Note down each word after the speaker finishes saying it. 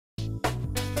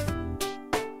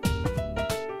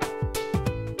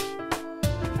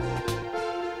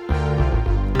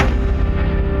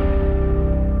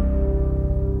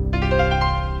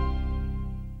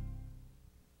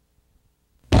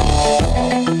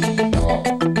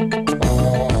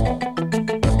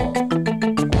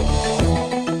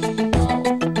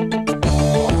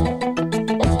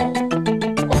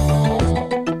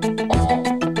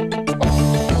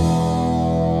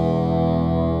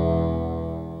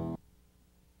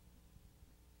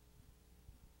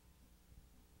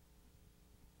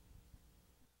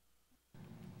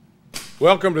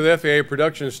Welcome to the FAA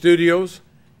Production Studios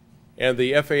and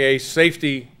the FAA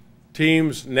Safety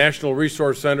Team's National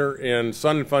Resource Center in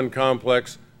Sun and Fun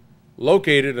Complex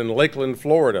located in Lakeland,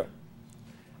 Florida.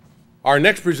 Our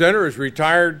next presenter is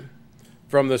retired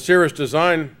from the Cirrus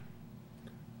design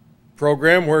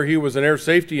program where he was an air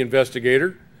safety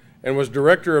investigator and was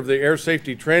director of the air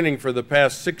safety training for the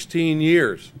past 16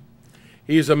 years.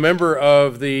 He is a member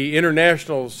of the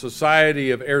International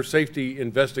Society of Air Safety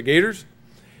Investigators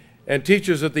and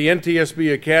teaches at the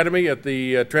NTSB Academy at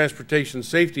the Transportation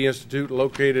Safety Institute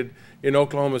located in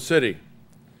Oklahoma City.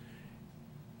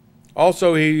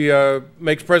 Also, he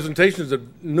makes presentations at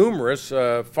numerous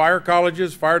fire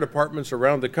colleges, fire departments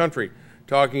around the country,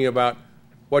 talking about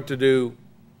what to do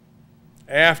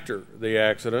after the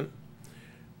accident.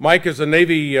 Mike is a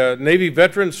Navy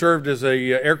veteran, served as an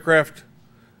aircraft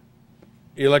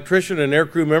electrician and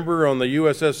aircrew member on the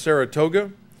USS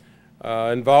Saratoga,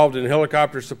 involved in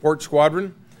Helicopter Support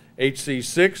Squadron,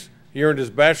 HC-6. He earned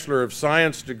his Bachelor of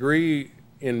Science degree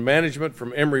in management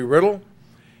from Embry-Riddle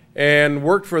and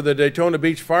worked for the Daytona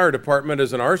Beach Fire Department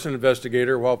as an arson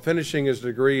investigator while finishing his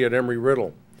degree at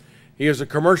Embry-Riddle. He is a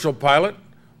commercial pilot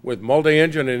with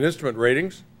multi-engine and instrument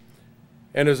ratings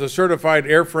and is a certified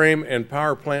airframe and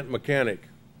power plant mechanic.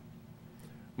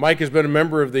 Mike has been a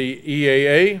member of the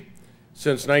EAA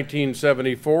since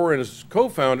 1974 and has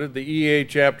co-founded the EAA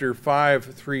Chapter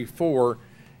 534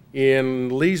 in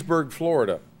Leesburg,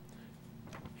 Florida.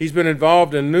 He's been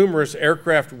involved in numerous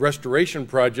aircraft restoration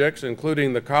projects,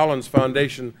 including the Collins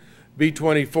Foundation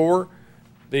B-24,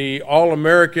 the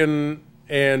All-American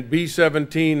and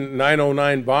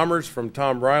B-17-909 bombers from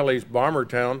Tom Riley's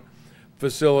Bombertown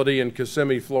facility in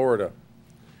Kissimmee, Florida.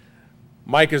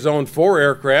 Mike has owned 4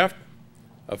 aircraft,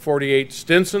 a 48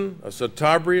 Stinson, a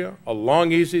Citabria, a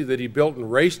Long Easy that he built and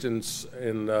raced in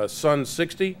Sun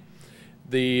 60,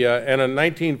 and a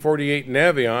 1948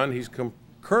 Navion. He's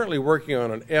currently working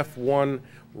on an F-1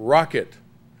 rocket.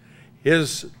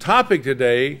 His topic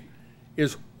today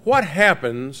is what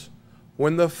happens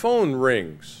when the phone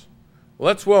rings.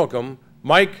 Let's welcome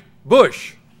Mike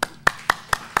Bush.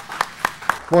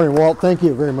 Morning, Walt. Thank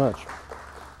you very much.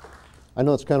 I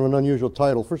know it's kind of an unusual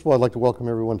title. First of all, I'd like to welcome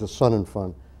everyone to Sun and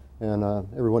Fun and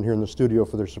everyone here in the studio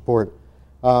for their support.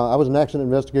 I was an accident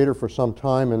investigator for some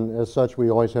time, and as such,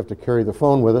 we always have to carry the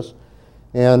phone with us.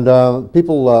 And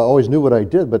people always knew what I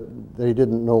did, but they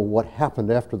didn't know what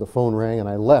happened after the phone rang and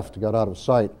I left, got out of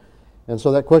sight. And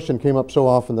so that question came up so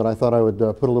often that I thought I would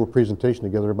put a little presentation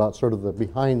together about sort of the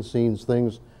behind-scenes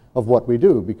things of what we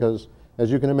do, because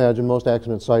as you can imagine, most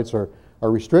accident sites are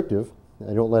restrictive.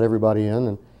 They don't let everybody in,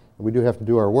 and we do have to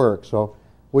do our work. So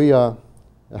we are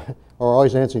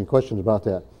always answering questions about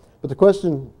that. But the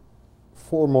question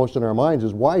foremost in our minds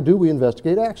is, why do we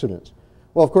investigate accidents?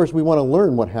 Well, of course, we want to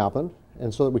learn what happened,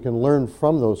 and so that we can learn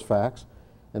from those facts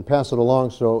and pass it along,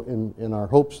 so in our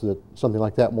hopes that something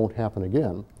like that won't happen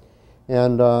again.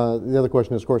 And the other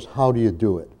question is, of course, how do you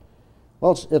do it?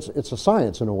 Well, it's a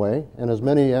science in a way, and as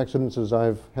many accidents as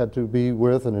I've had to be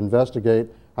with and investigate,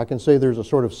 I can say there's a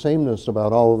sort of sameness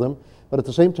about all of them, but at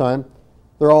the same time,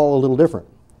 they're all a little different.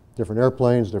 Different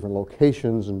airplanes, different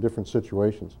locations, and different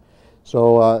situations.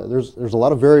 So there's a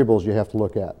lot of variables you have to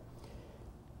look at.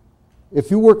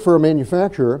 If you work for a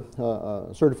manufacturer,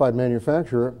 a certified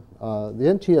manufacturer, the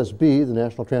NTSB, the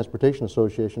National Transportation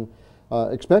Association,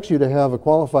 expects you to have a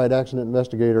qualified accident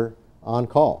investigator on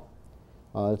call.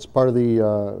 It's part of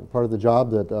the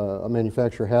job that a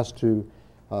manufacturer has to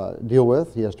deal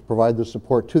with. He has to provide the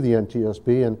support to the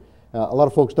NTSB, and a lot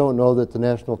of folks don't know that the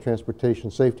National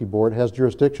Transportation Safety Board has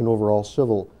jurisdiction over all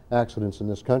civil accidents in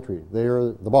this country. They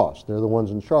are the boss. They're the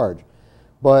ones in charge.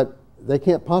 But they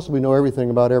can't possibly know everything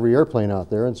about every airplane out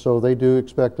there, and so they do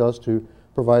expect us to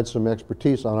provide some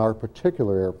expertise on our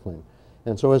particular airplane.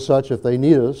 And so as such, if they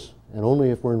need us, and only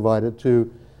if we're invited to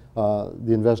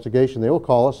the investigation, they will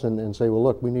call us and say, well,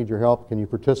 look, we need your help. Can you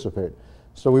participate?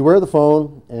 So we wear the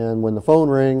phone, and when the phone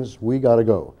rings, we got to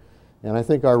go. And I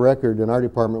think our record in our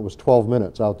department was 12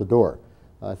 minutes out the door.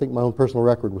 I think my own personal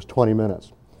record was 20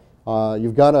 minutes.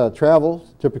 You've got to travel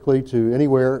typically to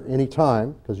anywhere,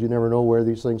 anytime, because you never know where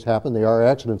these things happen. They are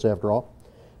accidents after all.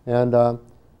 And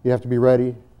you have to be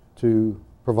ready to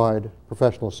provide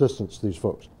professional assistance to these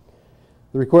folks.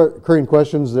 The recurring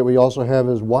questions that we also have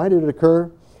is, why did it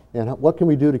occur? And what can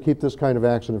we do to keep this kind of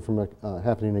accident from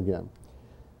happening again?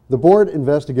 The board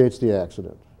investigates the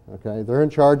accident. Okay, they're in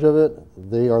charge of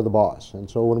it. They are the boss. And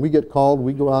so when we get called,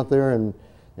 we go out there and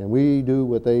we do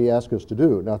what they ask us to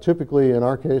do. Now, typically, in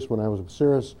our case, when I was with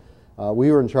Cirrus,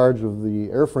 we were in charge of the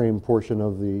airframe portion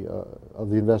of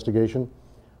the investigation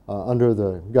under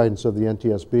the guidance of the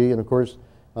NTSB. And of course,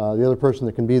 The other person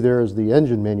that can be there is the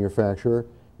engine manufacturer.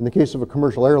 In the case of a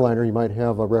commercial airliner, you might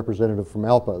have a representative from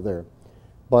ALPA there.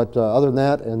 But other than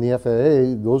that, and the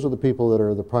FAA, those are the people that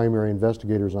are the primary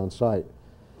investigators on site.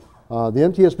 The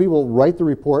NTSB will write the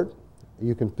report.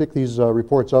 You can pick these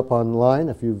reports up online.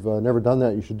 If you've never done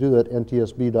that, you should do that.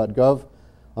 ntsb.gov.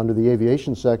 Under the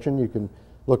aviation section, you can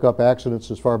look up accidents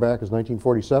as far back as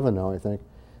 1947 now, I think.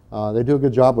 They do a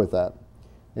good job with that.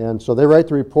 And so they write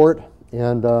the report,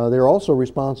 and they're also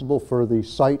responsible for the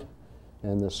site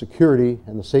and the security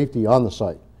and the safety on the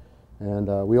site. And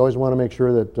we always want to make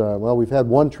sure that, well, we've had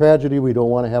one tragedy, we don't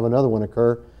want to have another one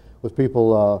occur with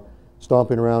people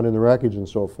stomping around in the wreckage and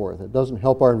so forth. It doesn't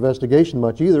help our investigation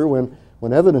much either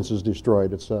when evidence is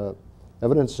destroyed. It's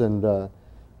evidence and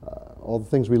all the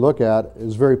things we look at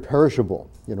is very perishable.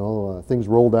 You know, things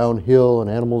roll downhill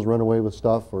and animals run away with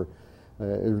stuff, or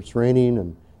it's raining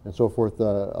and so forth.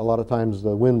 A lot of times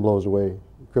the wind blows away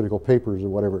critical papers or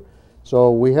whatever.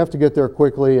 So we have to get there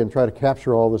quickly and try to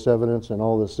capture all this evidence and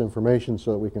all this information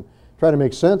so that we can try to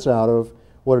make sense out of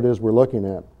what it is we're looking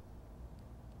at.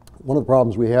 One of the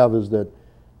problems we have is that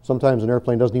sometimes an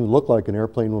airplane doesn't even look like an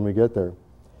airplane when we get there.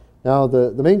 Now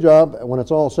the main job, when it's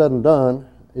all said and done,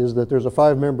 is that there's a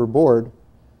 5-member board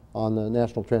on the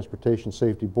National Transportation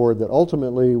Safety Board that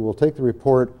ultimately will take the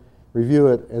report, review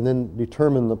it, and then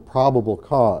determine the probable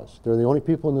cause. They're the only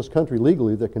people in this country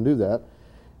legally that can do that.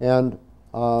 And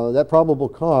that probable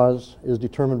cause is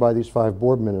determined by these 5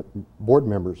 board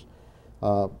members.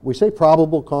 We say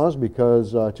probable cause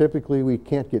because typically we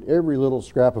can't get every little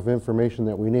scrap of information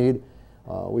that we need.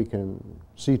 We can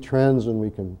see trends and we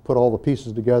can put all the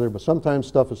pieces together, but sometimes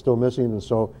stuff is still missing, and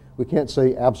so we can't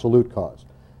say absolute cause.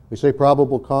 We say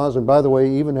probable cause, and by the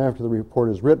way, even after the report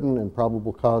is written and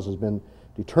probable cause has been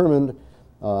determined,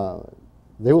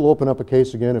 they will open up a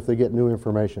case again if they get new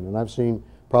information. And I've seen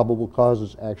probable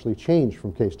causes actually change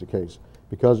from case to case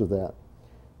because of that.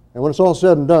 And when it's all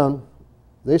said and done,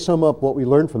 they sum up what we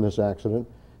learned from this accident,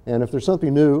 and if there's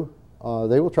something new,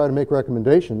 they will try to make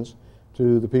recommendations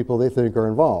to the people they think are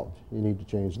involved. You need to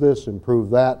change this, improve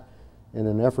that, in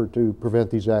an effort to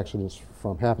prevent these accidents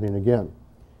from happening again.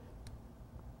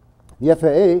 The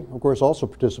FAA, of course, also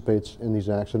participates in these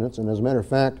accidents, and as a matter of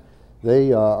fact,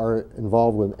 they are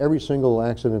involved with every single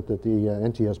accident that the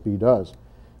NTSB does.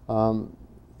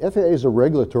 FAA is a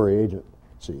regulatory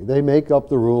agency. They make up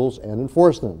the rules and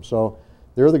enforce them. So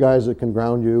they're the guys that can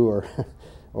ground you or,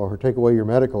 or take away your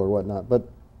medical or whatnot. But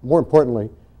more importantly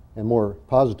and more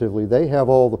positively, they have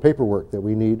all the paperwork that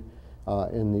we need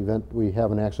in the event we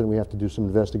have an accident. We have to do some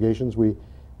investigations. We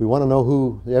want to know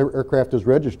who the aircraft is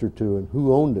registered to and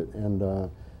who owned it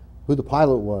and who the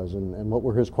pilot was and what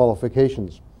were his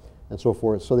qualifications and so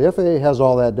forth. So the FAA has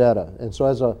all that data. And so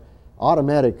as an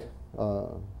automatic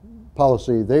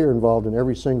policy, they are involved in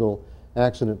every single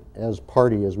accident as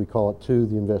party, as we call it, to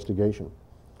the investigation.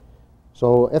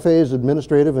 So FAA is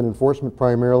administrative and enforcement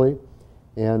primarily,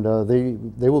 and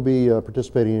they will be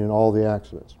participating in all the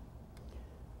accidents.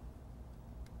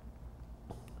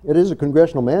 It is a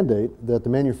congressional mandate that the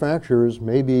manufacturers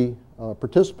may be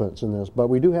participants in this, but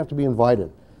we do have to be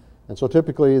invited. And so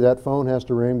typically that phone has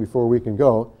to ring before we can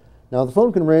go. Now the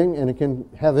phone can ring and it can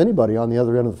have anybody on the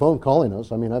other end of the phone calling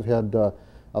us. I mean, I've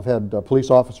had police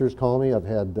officers call me. I've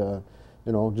had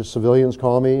you know, just civilians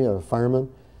call me, firemen,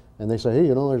 and they say, hey,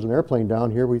 you know, there's an airplane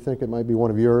down here. We think it might be one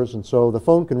of yours. And so the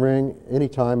phone can ring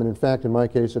anytime. And in fact, in my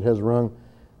case, it has rung,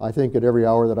 I think, at every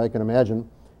hour that I can imagine,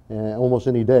 almost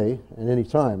any day and any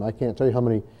time. I can't tell you how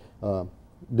many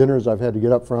dinners I've had to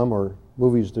get up from or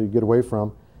movies to get away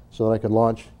from so that I could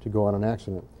launch to go on an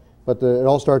accident. But it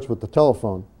all starts with the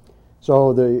telephone.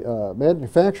 So the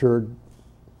manufacturer,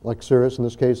 like Cirrus in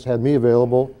this case, had me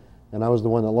available, and I was the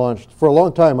one that launched. For a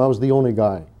long time, I was the only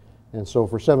guy. And so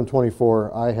for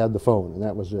 724, I had the phone, and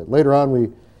that was it. Later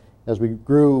on, as we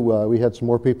grew, we had some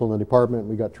more people in the department.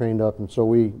 We got trained up, and so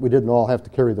we didn't all have to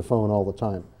carry the phone all the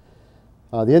time.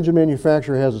 The engine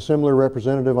manufacturer has a similar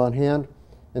representative on hand,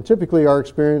 and typically our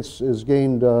experience is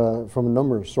gained from a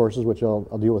number of sources, which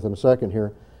I'll deal with in a second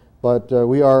here. But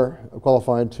we are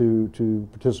qualified to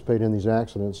participate in these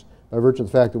accidents by virtue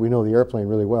of the fact that we know the airplane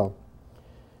really well.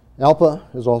 ALPA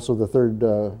is also the third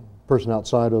person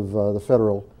outside of the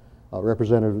federal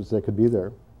representatives that could be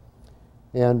there.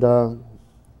 And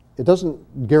it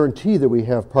doesn't guarantee that we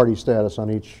have party status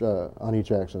on each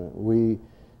accident. We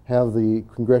have the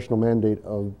congressional mandate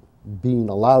of being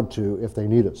allowed to if they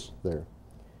need us there.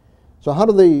 So how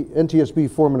do the NTSB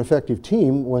form an effective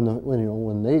team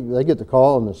when they get the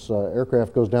call and this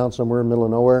aircraft goes down somewhere in the middle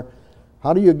of nowhere?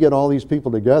 How do you get all these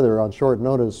people together on short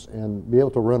notice and be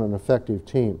able to run an effective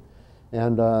team?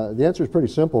 And the answer is pretty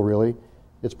simple, really.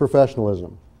 it's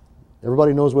professionalism.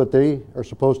 Everybody knows what they are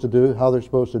supposed to do, how they're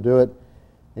supposed to do it,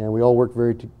 and we all work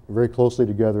very closely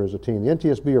together as a team. The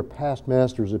NTSB are past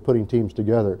masters at putting teams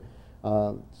together.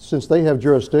 Since they have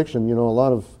jurisdiction, you know, a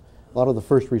lot of the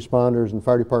first responders and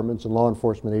fire departments and law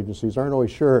enforcement agencies aren't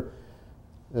always sure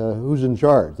who's in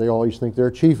charge. They always think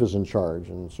their chief is in charge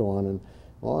and so on. And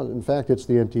well, in fact, it's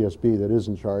the NTSB that is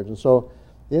in charge. And so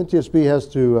the NTSB has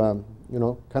to, you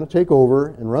know, kind of take over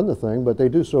and run the thing, but they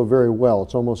do so very well.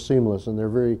 It's almost seamless, and they're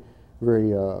very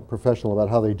professional about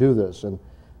how they do this. And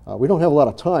we don't have a lot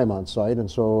of time on site, and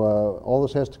so all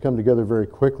this has to come together very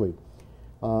quickly.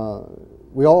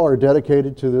 We all are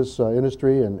dedicated to this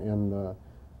industry and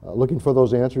looking for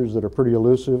those answers that are pretty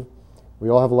elusive. We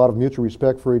all have a lot of mutual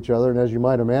respect for each other, and as you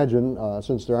might imagine,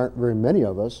 since there aren't very many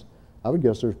of us, I would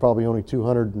guess there's probably only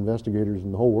 200 investigators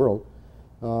in the whole world,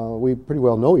 we pretty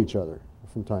well know each other.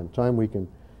 From time to time, we can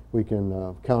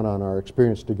count on our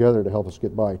experience together to help us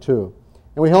get by too.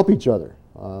 And we help each other.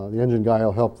 The engine guy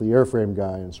will help the airframe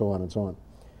guy, and so on and so on.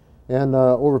 And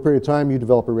over a period of time, you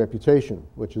develop a reputation,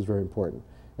 which is very important.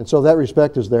 And so that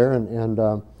respect is there,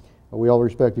 and we all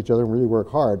respect each other and really work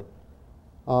hard.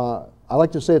 I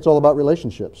like to say it's all about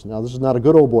relationships. Now, this is not a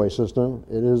good old boy system.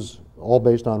 It is all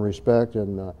based on respect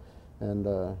and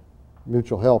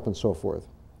mutual help and so forth.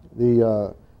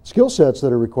 The skill sets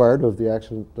that are required of the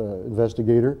accident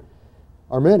investigator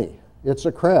are many. It's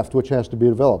a craft which has to be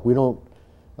developed. We don't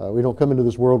come into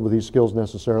this world with these skills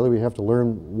necessarily. We have to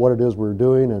learn what it is we're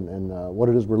doing and what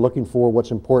it is we're looking for,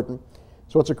 what's important.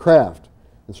 So it's a craft.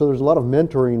 And so there's a lot of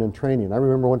mentoring and training. I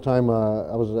remember one time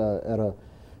I was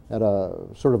at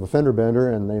a sort of a fender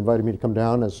bender, and they invited me to come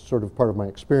down as sort of part of my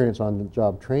experience on the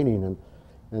job training.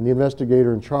 And the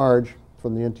investigator in charge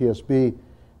from the NTSB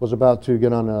was about to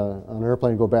get on an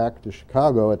airplane and go back to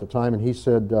Chicago at the time, and he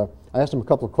said, I asked him a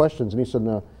couple of questions, and he said,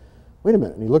 wait a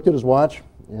minute. And he looked at his watch,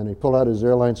 and he pulled out his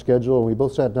airline schedule, and we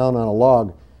both sat down on a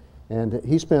log, and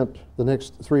he spent the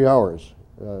next 3 hours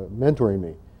mentoring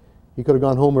me. He could have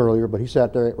gone home earlier, but he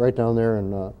sat there, right down there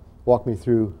and walked me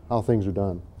through how things are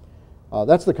done.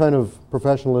 That's the kind of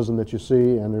professionalism that you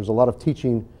see, and there's a lot of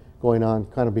teaching going on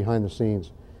kind of behind the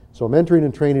scenes. So mentoring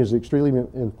and training is extremely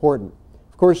important.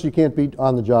 Of course, you can't beat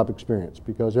on-the-job experience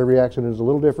because every accident is a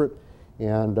little different,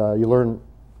 and you learn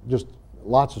just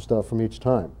lots of stuff from each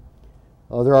time.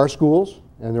 There are schools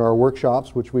and there are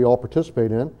workshops which we all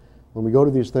participate in. When we go to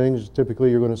these things,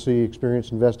 typically you're going to see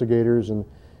experienced investigators, and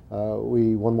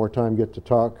we one more time get to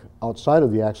talk outside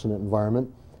of the accident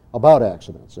environment about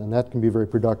accidents, and that can be very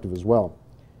productive as well.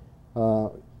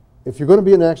 If you're going to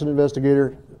be an accident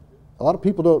investigator, a lot of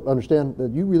people don't understand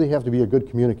that you really have to be a good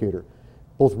communicator,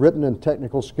 both written and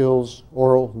technical skills,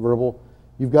 oral, verbal.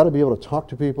 You've got to be able to talk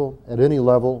to people at any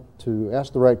level, to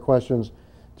ask the right questions,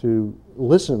 to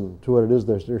listen to what it is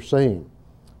that they're saying.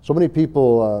 So many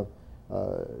people,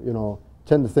 you know,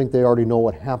 tend to think they already know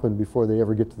what happened before they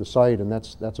ever get to the site, and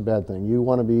that's a bad thing. You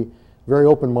want to be very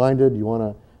open-minded. You want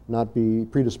to not be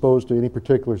predisposed to any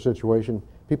particular situation.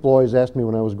 People always ask me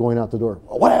when I was going out the door,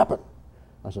 well, what happened?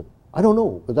 I said, I don't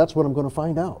know, but that's what I'm going to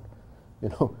find out. You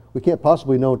know, we can't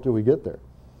possibly know until we get there.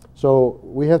 So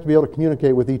we have to be able to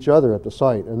communicate with each other at the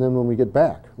site, and then when we get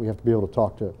back, we have to be able to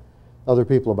talk to other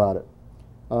people about it.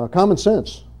 Common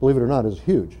sense, believe it or not, is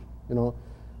huge. You know,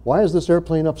 why is this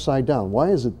airplane upside down? Why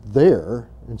is it there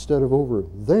instead of over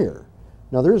there?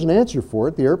 Now, there's an answer for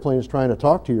it. The airplane is trying to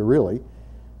talk to you, really.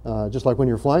 Just like when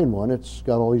you're flying one, it's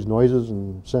got all these noises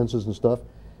and senses and stuff.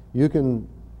 You can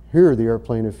hear the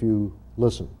airplane if you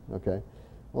listen, okay?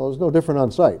 Well, it's no different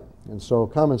on site, and so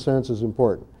common sense is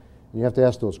important. And you have to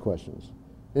ask those questions.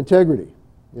 Integrity,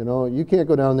 you know, you can't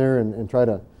go down there and try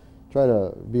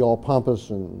to be all pompous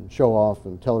and show off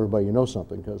and tell everybody you know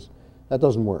something, because that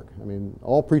doesn't work. I mean,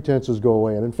 all pretenses go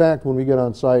away, and in fact, when we get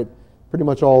on site, pretty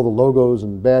much all the logos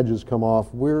and badges come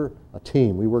off. We're a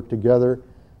team. We work together,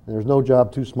 and there's no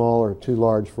job too small or too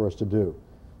large for us to do.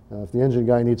 If the engine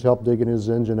guy needs help digging his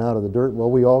engine out of the dirt, well,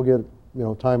 we all get, you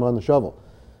know, time on the shovel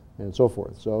and so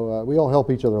forth. So we all help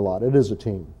each other a lot. It is a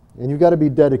team, and you've got to be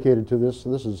dedicated to this.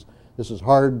 This is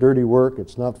hard, dirty work.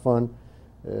 It's not fun.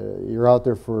 You're out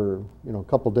there for, you know, a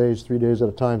couple days, 3 days at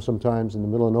a time, sometimes in the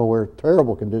middle of nowhere,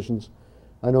 terrible conditions.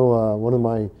 I know one of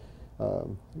my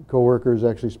co-workers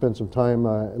actually spent some time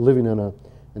living in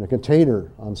a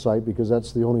container on site because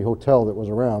that's the only hotel that was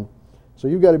around. So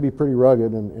you've got to be pretty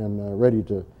rugged and ready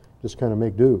to just kind of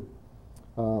make do.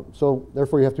 So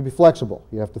therefore you have to be flexible.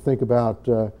 You have to think about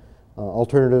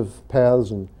alternative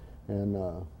paths and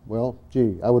well,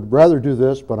 gee, I would rather do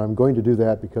this, but I'm going to do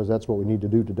that because that's what we need to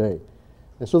do today.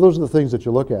 And so those are the things that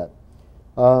you look at.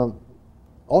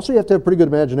 Also, you have to have pretty good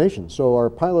imagination. So our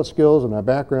pilot skills and our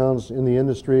backgrounds in the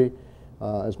industry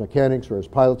as mechanics or as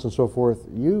pilots and so forth,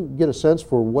 you get a sense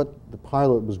for what the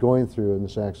pilot was going through in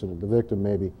this accident, the victim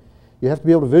maybe. You have to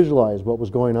be able to visualize what was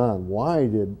going on. Why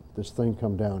did this thing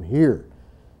come down here?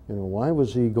 You know, why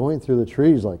was he going through the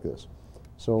trees like this?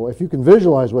 So if you can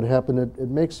visualize what happened, it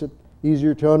makes it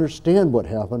easier to understand what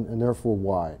happened and therefore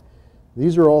why.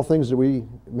 These are all things that we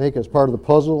make as part of the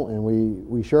puzzle, and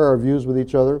we share our views with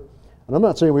each other. And I'm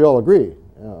not saying we all agree.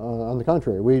 On the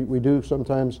contrary, we do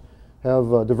sometimes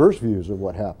have diverse views of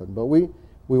what happened, but we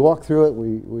walk through it.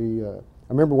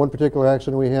 I remember one particular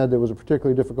accident we had that was a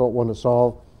particularly difficult one to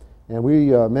solve, and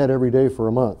we met every day for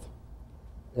a month.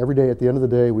 Every day at the end of the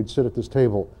day, we'd sit at this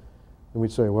table and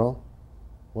we'd say, well,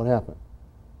 what happened?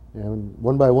 And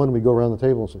one by one, we'd go around the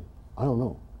table and say, I don't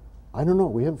know. I don't know.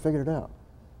 We haven't figured it out.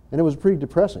 And it was pretty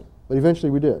depressing, but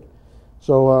eventually we did.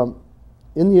 So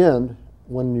in the end,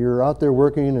 when you're out there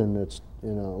working and it's a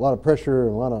lot of pressure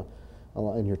and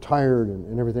and you're tired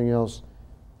and everything else,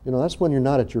 that's when you're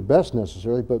not at your best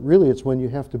necessarily, but really it's when you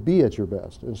have to be at your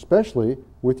best, and especially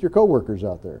with your coworkers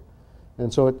out there.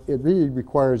 And so it really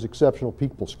requires exceptional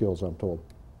people skills, I'm told.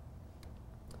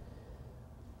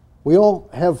 We all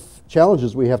have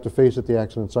challenges we have to face at the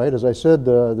accident site. As I said,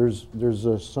 there's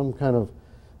some kind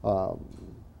of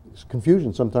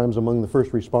confusion sometimes among the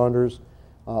first responders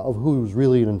of who's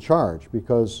really in charge,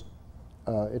 because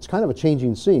it's kind of a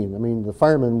changing scene. I mean, the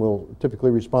firemen will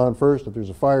typically respond first. If there's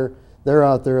a fire, they're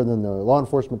out there, and then the law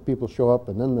enforcement people show up,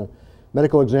 and then the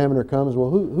medical examiner comes.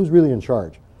 Well, who's really in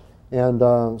charge? And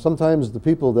sometimes the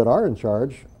people that are in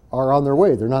charge are on their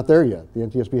way. They're not there yet. The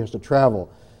NTSB has to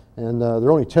travel. And there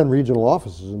are only 10 regional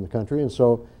offices in the country, and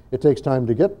so it takes time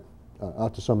to get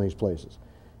out to some of these places.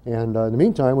 And in the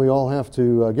meantime, we all have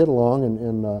to get along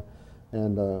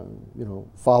and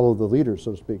follow the leader,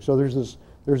 so to speak. So there's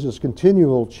this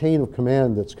continual chain of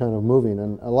command that's kind of moving,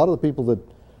 and a lot of the people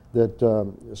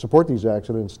that support these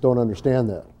accidents don't understand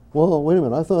that. Well, wait a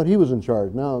minute, I thought he was in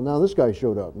charge. Now this guy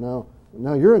showed up. Now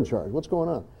you're in charge. What's going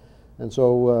on? And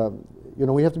so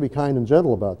we have to be kind and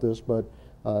gentle about this, but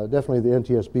definitely the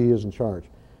NTSB is in charge.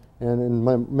 And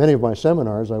in many of my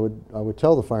seminars, I would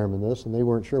tell the firemen this, and they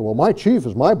weren't sure. Well, my chief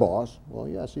is my boss. Well,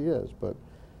 yes, he is, but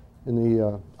in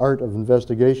the art of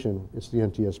investigation, it's the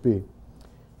NTSB.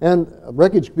 And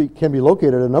wreckage can be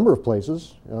located at a number of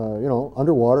places,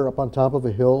 underwater, up on top of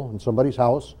a hill, in somebody's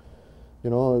house.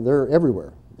 They're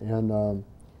everywhere, and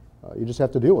you just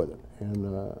have to deal with it.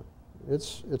 And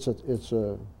it's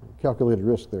a calculated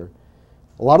risk there.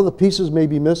 A lot of the pieces may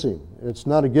be missing. It's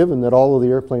not a given that all of the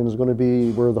airplane is going to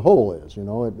be where the hole is.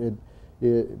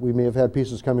 We may have had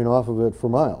pieces coming off of it for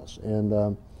miles,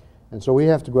 and so we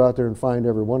have to go out there and find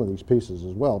every one of these pieces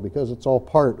as well, because it's all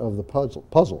part of the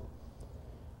puzzle.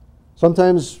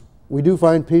 Sometimes we do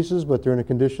find pieces, but they're in a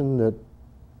condition that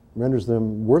renders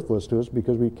them worthless to us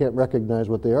because we can't recognize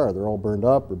what they are. They're all burned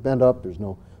up or bent up. There's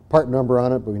no part number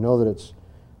on it, but we know that it's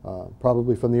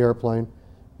probably from the airplane.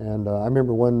 And I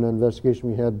remember one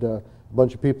investigation, we had a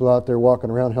bunch of people out there walking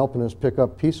around helping us pick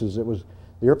up pieces.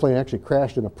 The airplane actually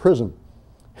crashed in a prison.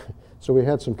 So we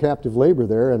had some captive labor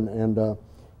there, and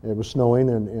it was snowing,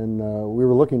 and we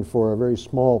were looking for a very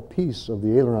small piece of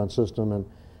the aileron system,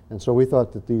 and so we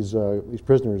thought that these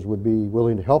prisoners would be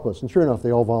willing to help us. And sure enough,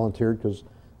 they all volunteered because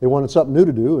they wanted something new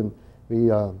to do, and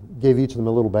we gave each of them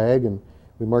a little bag, and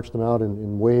we marched them out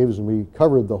in waves, and we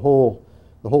covered the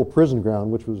whole prison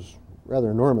ground, which was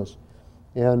rather enormous.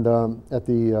 And at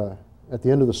the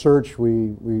end of the search,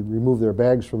 we removed their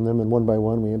bags from them, and one by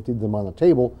one we emptied them on a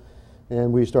table,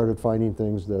 and we started finding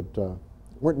things that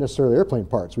weren't necessarily airplane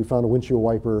parts. We found a windshield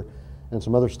wiper and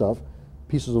some other stuff,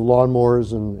 pieces of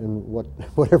lawnmowers and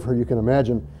whatever you can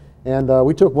imagine. And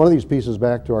we took one of these pieces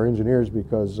back to our engineers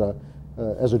because,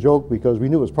 as a joke, because we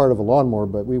knew it was part of a lawnmower,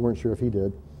 but we weren't sure if he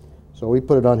did. So we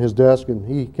put it on his desk, and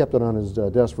he kept it on his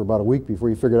desk for about a week before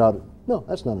he figured out, no,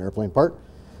 that's not an airplane part.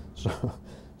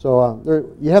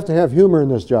 So you have to have humor in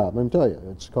this job, let me tell you.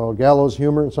 It's called gallows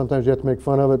humor, and sometimes you have to make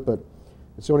fun of it, but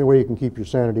it's the only way you can keep your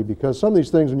sanity, because some of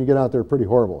these things when you get out there are pretty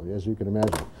horrible, as you can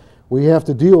imagine. We have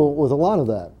to deal with a lot of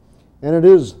that, and it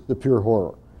is the pure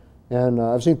horror. And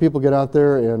I've seen people get out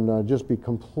there and just be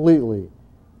completely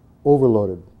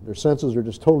overloaded. Their senses are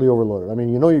just totally overloaded. I mean,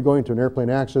 you're going to an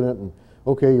airplane accident, and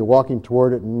okay, you're walking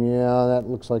toward it, and yeah, that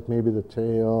looks like maybe the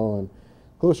tail, and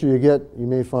the closer you get, you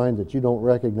may find that you don't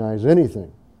recognize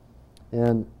anything.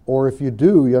 Or if you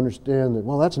do, you understand that,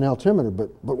 well, that's an altimeter, but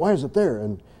why is it there?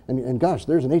 And gosh,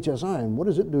 there's an HSI, and what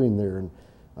is it doing there? And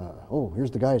oh,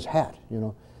 here's the guy's hat,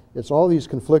 It's all these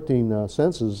conflicting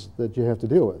senses that you have to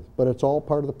deal with, but it's all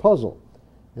part of the puzzle,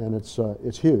 and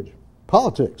it's huge.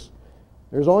 Politics.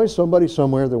 there's always somebody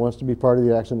somewhere that wants to be part of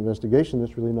the accident investigation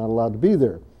that's really not allowed to be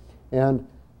there. And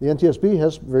the NTSB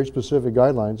has very specific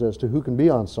guidelines as to who can be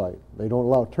on site. They don't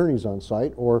allow attorneys on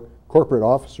site or corporate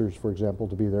officers, for example,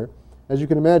 to be there. As you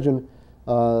can imagine,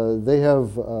 they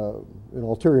have an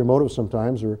ulterior motive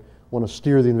sometimes, or want to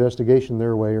steer the investigation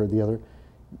their way or the other.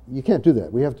 You can't do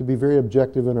that. We have to be very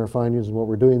objective in our findings and what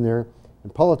we're doing there.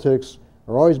 And politics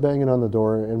are always banging on the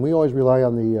door, and we always rely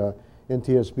on the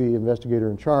NTSB investigator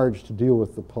in charge to deal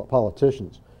with the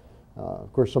politicians.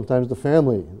 Of course, sometimes the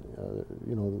family,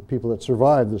 the people that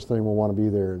survived this thing will want to be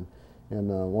there and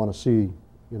want to see,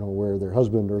 where their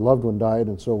husband or loved one died,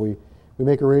 and so we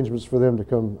make arrangements for them to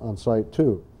come on site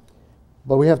too.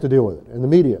 But we have to deal with it. And the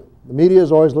media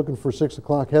is always looking for 6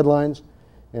 o'clock headlines,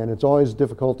 and it's always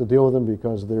difficult to deal with them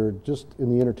because they're just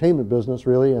in the entertainment business,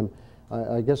 really. And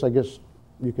I guess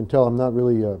you can tell I'm not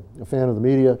really a fan of the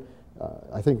media.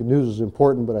 I think news is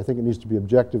important, but I think it needs to be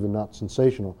objective and not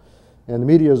sensational. And the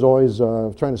media is always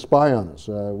trying to spy on us.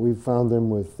 We've found them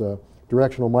with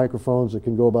directional microphones that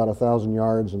can go about 1,000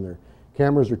 yards, and their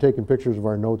cameras are taking pictures of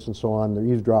our notes and so on. They're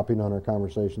eavesdropping on our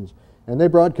conversations, and they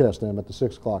broadcast them at the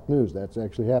 6 o'clock news. That's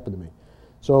actually happened to me.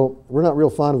 So we're not real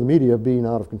fond of the media being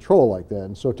out of control like that.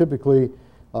 And so typically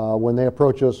when they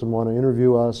approach us and want to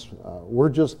interview us, we're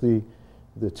just the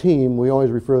team. We always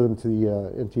refer them to the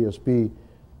NTSB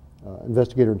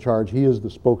investigator in charge. He is the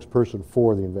spokesperson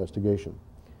for the investigation.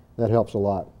 That helps a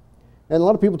lot. And a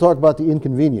lot of people talk about the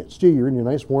inconvenience. Gee, you're in your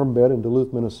nice warm bed in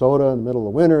Duluth, Minnesota in the middle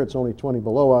of winter. It's only 20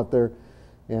 below out there,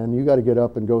 and you got to get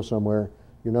up and go somewhere.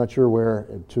 You're not sure where,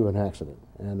 to an accident.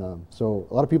 And so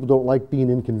a lot of people don't like being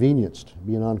inconvenienced,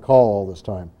 being on call all this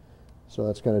time. So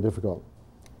that's kind of difficult.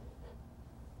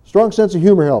 Strong sense of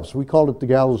humor helps. We called it the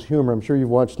gallows humor. I'm sure you've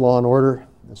watched Law and Order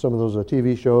and some of those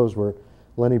TV shows where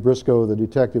Lenny Briscoe, the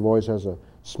detective, always has a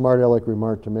smart aleck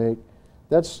remark to make.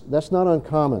 That's not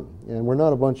uncommon, and we're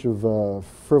not a bunch of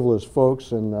frivolous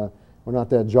folks, and we're not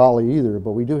that jolly either,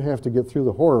 but we do have to get through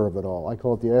the horror of it all. I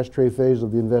call it the ashtray phase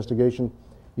of the investigation.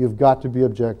 You've got to be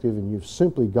objective, and you've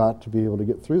simply got to be able to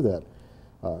get through that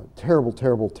terrible,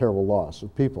 terrible, terrible loss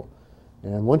of people.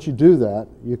 And once you do that,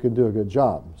 you can do a good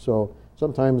job. So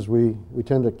sometimes we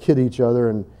tend to kid each other,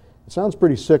 and it sounds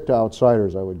pretty sick to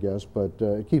outsiders, I would guess, but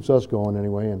it keeps us going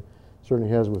anyway, and certainly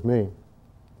has with me.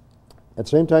 At the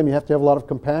same time, you have to have a lot of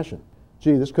compassion.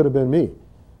 Gee, this could have been me.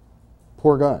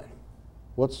 Poor guy.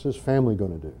 What's his family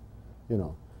going to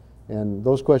do? And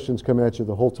those questions come at you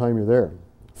the whole time you're there,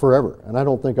 forever. And I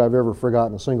don't think I've ever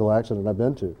forgotten a single accident I've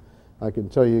been to. I can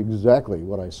tell you exactly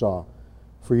what I saw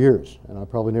for years, and I'll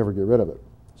probably never get rid of it.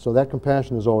 So that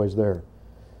compassion is always there.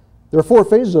 There are 4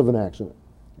 phases of an accident.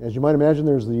 As you might imagine,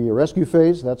 there's the rescue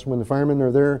phase. That's when the firemen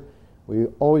are there. We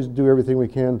always do everything we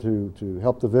can to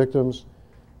help the victims.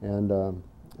 And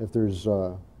if there's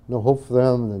no hope for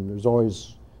them, then there's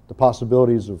always the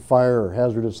possibilities of fire or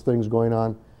hazardous things going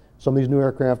on. Some of these new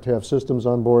aircraft have systems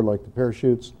on board like the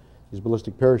parachutes, these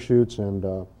ballistic parachutes and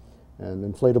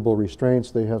inflatable restraints.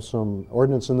 They have some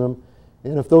ordnance in them.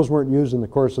 And if those weren't used in the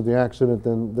course of the accident,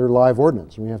 then they're live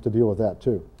ordnance, and we have to deal with that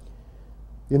too.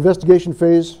 The investigation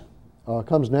phase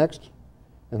comes next,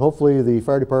 and hopefully the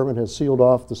fire department has sealed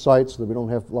off the site so that we don't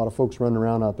have a lot of folks running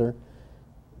around out there.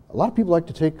 A lot of people like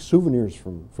to take souvenirs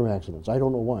from accidents. I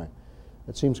don't know why.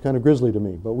 It seems kind of grisly to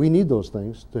me, but we need those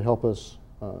things to help us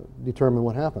determine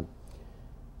what happened.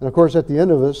 And of course, at the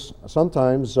end of this,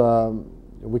 sometimes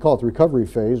we call it the recovery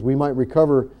phase. We might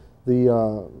recover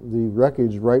the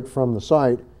wreckage right from the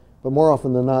site, but more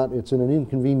often than not, it's in an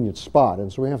inconvenient spot,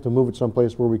 and so we have to move it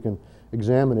someplace where we can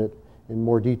examine it in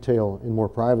more detail, in more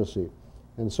privacy.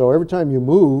 And so every time you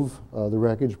move the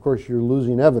wreckage, of course, you're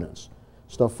losing evidence.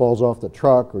 Stuff falls off the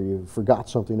truck, or you forgot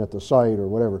something at the site, or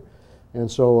whatever.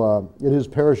 And so it is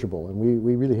perishable, and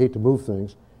we really hate to move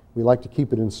things. We like to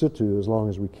keep it in situ as long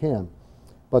as we can.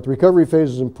 But the recovery phase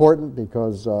is important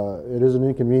because it is an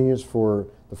inconvenience for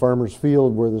the farmer's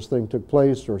field where this thing took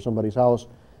place, or somebody's house.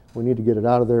 We need to get it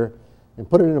out of there and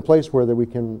put it in a place where that we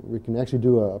can actually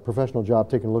do a professional job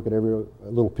taking a look at every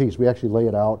little piece. We actually lay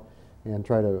it out and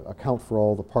try to account for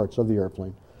all the parts of the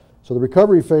airplane. So the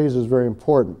recovery phase is very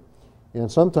important. And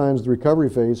sometimes the recovery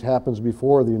phase happens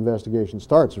before the investigation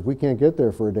starts. If we can't get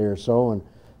there for a day or so and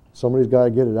somebody's got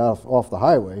to get it off the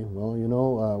highway, well,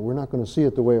 we're not going to see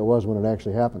it the way it was when it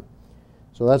actually happened.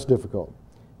 So that's difficult.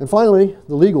 And finally,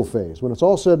 the legal phase. When it's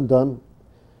all said and done,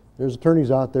 there's attorneys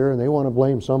out there and they want to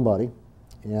blame somebody,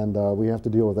 and we have to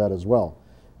deal with that as well.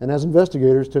 And as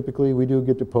investigators, typically we do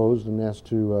get deposed and asked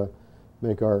to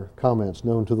make our comments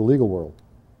known to the legal world.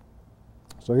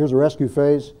 So here's a rescue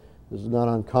phase. This is not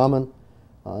uncommon.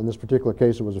 In this particular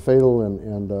case, it was a fatal,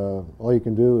 and all you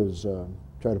can do is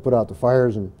try to put out the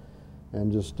fires and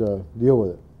just deal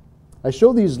with it. I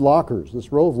show these lockers,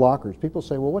 this row of lockers. People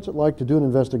say, well, what's it like to do an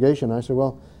investigation? I say,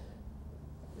 well,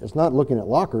 it's not looking at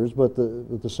lockers, but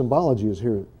the symbology is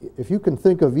here. If you can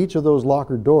think of each of those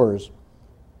locker doors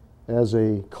as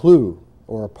a clue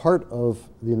or a part of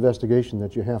the investigation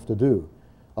that you have to do,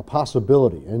 a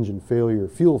possibility, engine failure,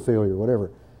 fuel failure,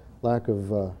 whatever, lack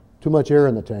of too much air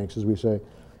in the tanks, as we say,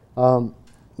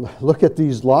 look at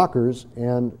these lockers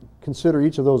and consider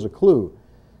each of those a clue.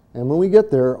 And when we get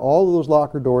there, all of those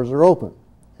locker doors are open.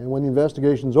 And when the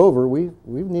investigation's over, we've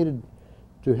needed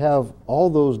to have all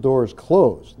those doors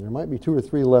closed. There might be 2 or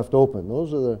 3 left open.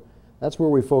 That's where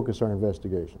we focus our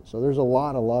investigation. So there's a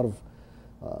lot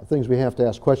of things we have to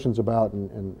ask questions about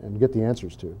and get the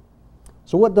answers to.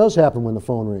 So what does happen when the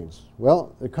phone rings?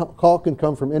 Well, the call can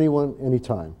come from anyone,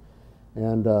 anytime.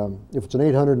 And if it's an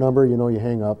 800 number, you know you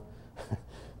hang up.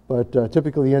 But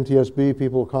typically the NTSB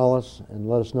people will call us and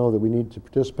let us know that we need to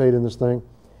participate in this thing,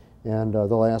 and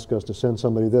they'll ask us to send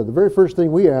somebody there. The very first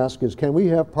thing we ask is, can we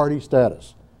have party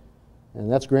status? And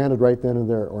that's granted right then and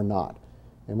there or not.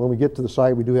 And when we get to the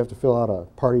site, we do have to fill out a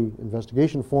party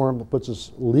investigation form that puts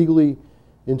us legally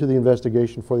into the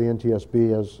investigation for the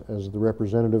NTSB as the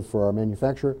representative for our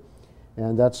manufacturer,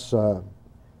 and that's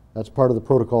part of the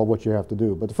protocol of what you have to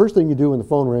do. But the first thing you do when the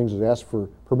phone rings is ask for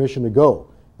permission to go.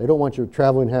 They don't want you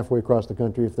traveling halfway across the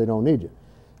country if they don't need you.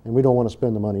 And we don't want to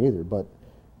spend the money either, but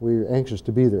we're anxious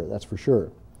to be there, that's for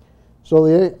sure. So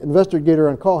the investigator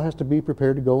on call has to be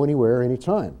prepared to go anywhere,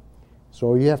 anytime.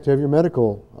 So you have to have your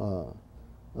medical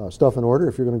stuff in order.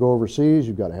 If you're going to go overseas,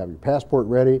 you've got to have your passport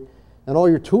ready and all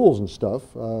your tools and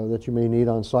stuff that you may need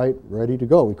on site ready to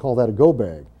go. We call that a go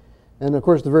bag. And of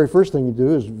course, the very first thing you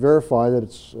do is verify that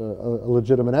it's a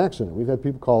legitimate accident. We've had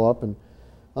people call up and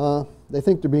they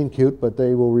think they're being cute, but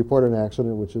they will report an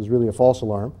accident, which is really a false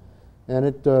alarm. And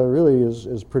it really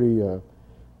is pretty a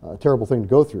terrible thing to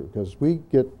go through, because we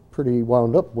get pretty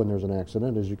wound up when there's an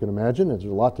accident, as you can imagine. There's a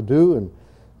lot to do,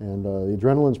 and the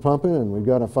adrenaline's pumping, and we've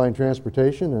got to find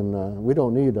transportation, and we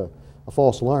don't need a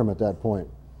false alarm at that point.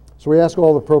 So we ask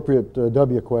all the appropriate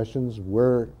W questions: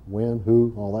 where, when,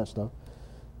 who, all that stuff.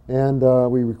 And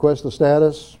we request the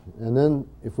status, and then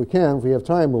if we have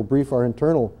time, we'll brief our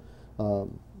internal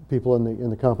people in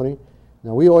the company.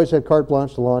 Now, we always had carte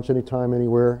blanche to launch anytime,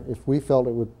 anywhere. If we felt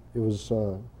it was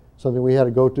something we had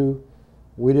to go to,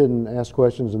 we didn't ask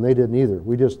questions, and they didn't either.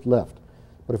 We just left.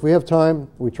 But if we have time,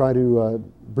 we try to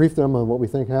brief them on what we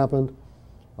think happened,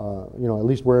 at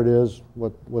least where it is,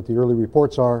 what the early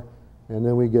reports are, and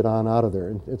then we get on out of there.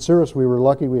 And at Cirrus, we were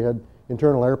lucky. We had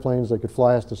internal airplanes that could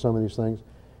fly us to some of these things.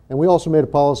 And we also made a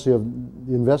policy of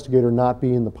the investigator not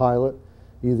being the pilot,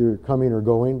 either coming or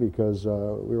going, because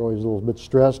we were always a little bit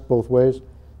stressed both ways.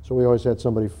 So we always had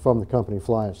somebody from the company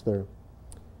fly us there.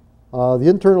 The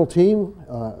internal team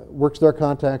works their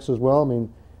contacts as well. I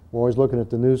mean, we're always looking at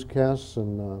the newscasts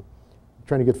and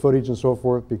trying to get footage and so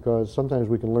forth, because sometimes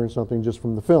we can learn something just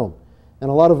from the film. And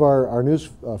a lot of our news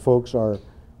folks are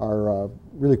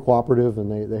really cooperative,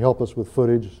 and they help us with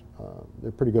footage.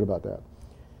 They're pretty good about that.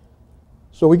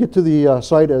 So we get to the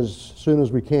site as soon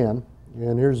as we can.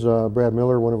 And here's Brad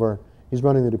Miller, he's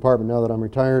running the department now that I'm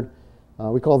retired.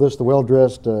 We call this the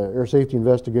well-dressed air safety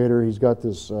investigator. He's got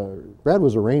this, Brad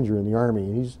was a ranger in the Army,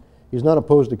 and he's not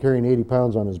opposed to carrying 80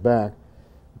 pounds on his back,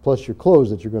 plus your clothes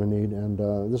that you're going to need, and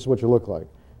this is what you look like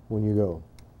when you go.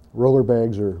 Roller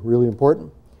bags are really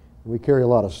important. We carry a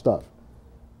lot of stuff.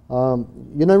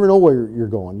 You never know where you're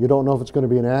going. You don't know if it's going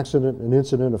to be an accident, an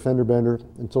incident, a fender bender,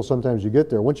 until sometimes you get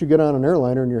there. Once you get on an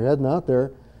airliner and you're heading out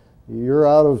there, you're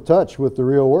out of touch with the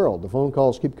real world. The phone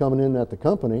calls keep coming in at the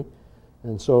company,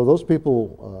 and so those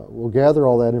people will gather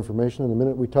all that information, and the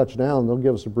minute we touch down, they'll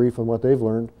give us a brief on what they've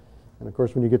learned. And of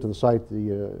course, when you get to the site,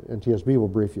 the NTSB will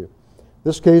brief you.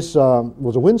 This case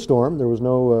was a windstorm. There was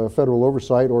no federal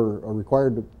oversight or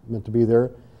requirement to be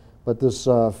there. But this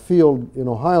field in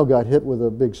Ohio got hit with a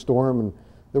big storm, and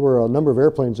there were a number of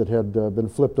airplanes that had been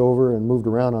flipped over and moved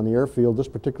around on the airfield. This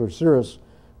particular Cirrus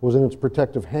was in its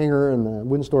protective hangar, and the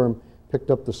windstorm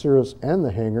picked up the Cirrus and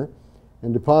the hangar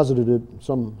and deposited it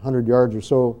some 100 yards or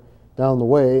so down the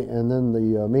way, and then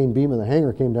the main beam of the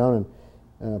hangar came down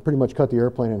and pretty much cut the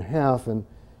airplane in half. And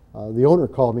the owner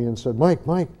called me and said, Mike,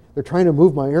 they're trying to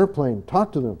move my airplane.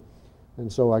 Talk to them.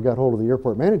 And so I got hold of the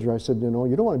airport manager. I said, you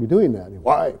don't want to be doing that.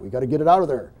 Why? We got to get it out of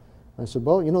there. I said,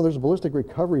 well, there's a ballistic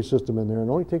recovery system in there, and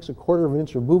it only takes a quarter of an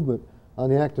inch of movement on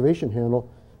the activation handle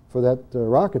for that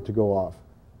rocket to go off.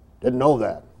 Didn't know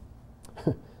that.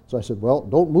 So I said, well,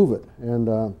 don't move it.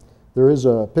 And there is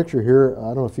a picture here. I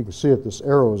don't know if you can see it. This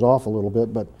arrow is off a little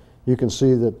bit, but you can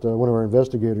see that one of our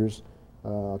investigators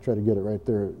I'll try to get it right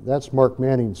there. That's Mark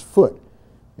Manning's foot.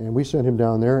 And we sent him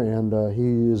down there, and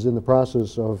he is in the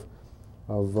process of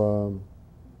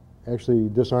actually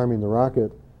disarming the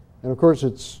rocket. And of course,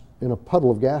 it's in a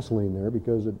puddle of gasoline there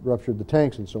because it ruptured the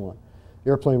tanks and so on.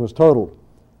 The airplane was totaled.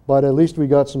 But at least we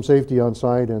got some safety on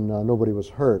site, and nobody was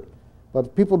hurt.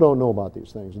 But people don't know about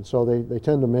these things, and so they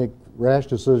tend to make rash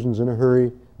decisions in a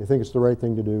hurry. They think it's the right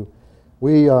thing to do.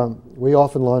 We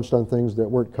often launched on things that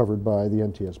weren't covered by the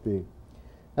NTSB.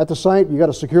 At the site, you got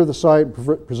to secure the site,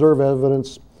 preserve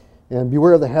evidence, and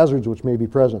beware of the hazards which may be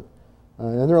present.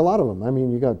 And there are a lot of them. I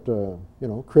mean, you got you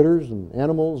know, critters and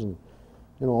animals and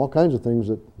you know, all kinds of things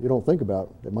that you don't think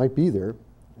about that might be there.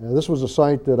 This was a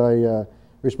site that I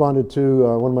responded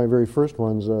to, one of my very first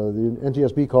ones. The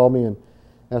NTSB called me and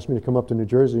asked me to come up to New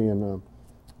Jersey, and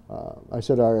I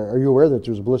said, are you aware that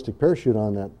there's a ballistic parachute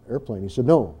on that airplane? He said,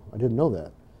 no, I didn't know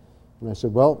that. And I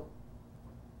said, well,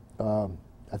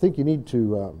 I think you need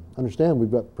to understand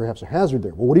we've got perhaps a hazard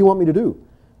there. Well, what do you want me to do?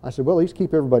 I said, well, at least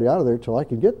keep everybody out of there till I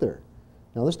can get there.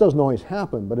 Now, this doesn't always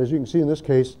happen, but as you can see in this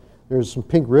case, there's some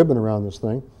pink ribbon around this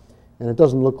thing, and it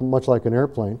doesn't look much like an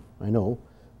airplane, I know.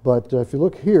 But if you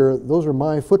look here, those are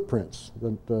my footprints.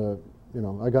 That you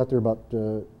know, I got there about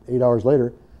 8 hours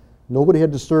later. Nobody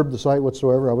had disturbed the site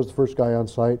whatsoever. I was the first guy on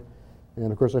site.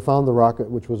 And of course, I found the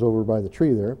rocket, which was over by the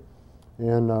tree there.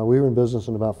 And we were in business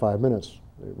in about 5 minutes.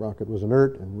 The rocket was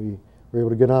inert, and we were able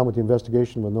to get on with the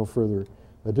investigation with no further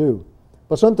ado.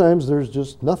 But sometimes there's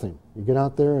just nothing. You get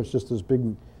out there, it's just this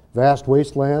big, vast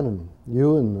wasteland, and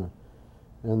you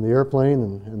and the airplane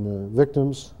and the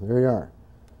victims, there you are.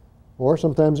 Or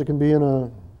sometimes it can be in a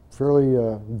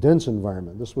fairly dense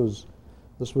environment. This was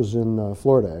in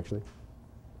Florida, actually.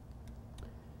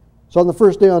 So on the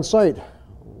first day on site,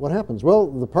 what happens? Well,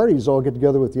 the parties all get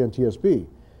together with the NTSB,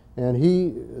 and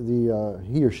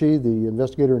he or she, the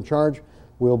investigator in charge,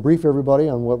 will brief everybody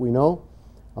on what we know.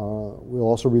 We'll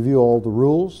also review all the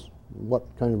rules, what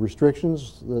kind of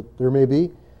restrictions that there may be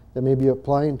that may be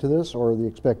applying to this, or the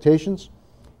expectations,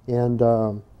 and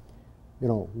you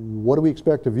know, what do we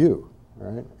expect of you? All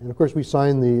right? And of course, we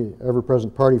sign the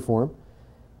ever-present party form,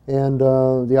 and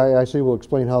the IIC will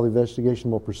explain how the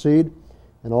investigation will proceed,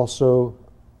 and also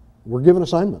we're given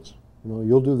assignments. You know,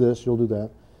 you'll do this, you'll do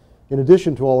that, in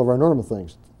addition to all of our normal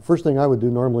things. First thing I would do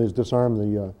normally is disarm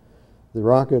the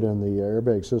rocket and the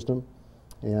airbag system,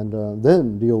 and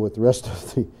then deal with the rest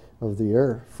of the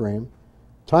airframe.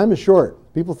 Time is short.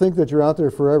 People think that you're out there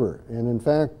forever, and in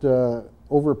fact,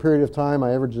 over a period of time,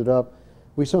 I averaged it up,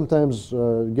 we sometimes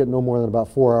get no more than about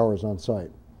 4 hours on site.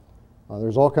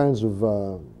 There's all kinds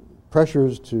of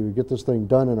pressures to get this thing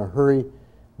done in a hurry,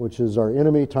 which is our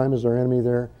enemy. Time is our enemy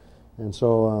there, and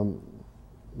so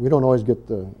we don't always get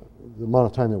the amount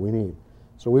of time that we need.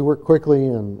 So we work quickly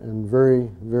and very,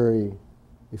 very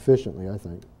efficiently, I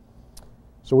think.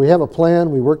 So we have a plan,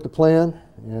 we work the plan,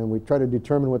 and we try to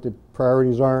determine what the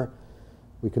priorities are.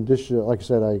 We condition, like I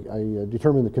said, I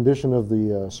determine the condition of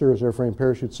the Cirrus airframe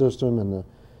parachute system and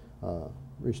the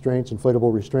restraints,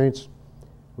 inflatable restraints.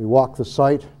 We walk the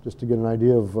site just to get an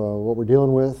idea of what we're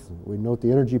dealing with. We note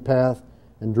the energy path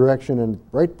and direction, and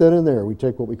right then and there we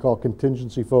take what we call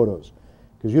contingency photos,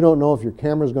 because you don't know if your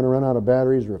camera's going to run out of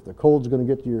batteries or if the cold's going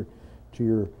to get to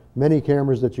your many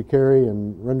cameras that you carry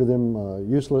and render them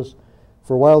useless.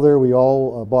 For a while there, we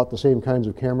all bought the same kinds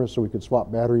of cameras so we could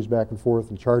swap batteries back and forth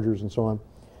and chargers and so on.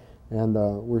 And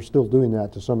we're still doing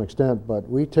that to some extent, but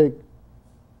we take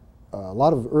a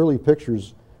lot of early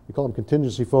pictures. We call them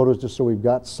contingency photos just so we've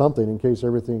got something in case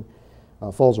everything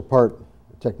falls apart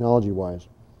technology-wise.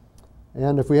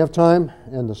 And if we have time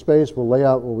and the space, we'll lay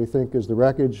out what we think is the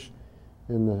wreckage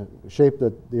in the shape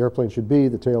that the airplane should be,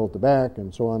 the tail at the back,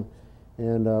 and so on.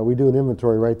 And we do an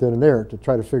inventory right then and there to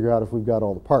try to figure out if we've got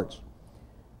all the parts.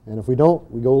 And if we don't,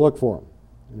 we go look for them.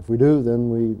 And if we do, then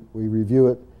we review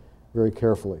it very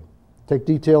carefully. Take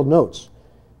detailed notes.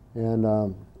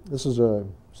 And this is a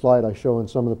slide I show in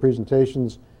some of the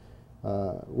presentations.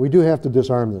 We do have to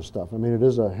disarm this stuff. I mean, it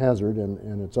is a hazard,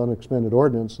 and it's unexpended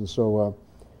ordnance. And so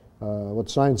what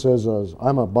the sign says is,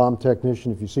 I'm a bomb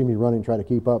technician. If you see me running, try to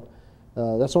keep up.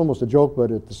 That's almost a joke,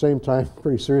 but at the same time,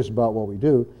 pretty serious about what we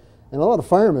do. And a lot of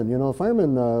firemen, you know,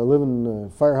 firemen live in the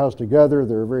firehouse together.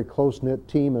 They're a very close-knit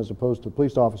team as opposed to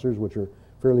police officers, which are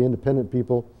fairly independent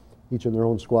people, each in their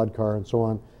own squad car and so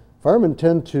on. Firemen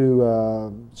tend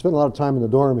to spend a lot of time in the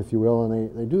dorm, if you will,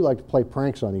 and they do like to play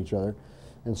pranks on each other.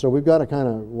 And so we've got to kind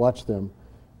of watch them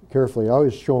carefully. I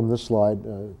always show them this slide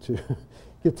to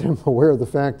get them aware of the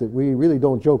fact that we really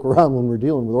don't joke around when we're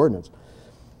dealing with ordnance.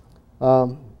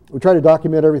 We try to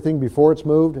document everything before it's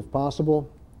moved, if possible.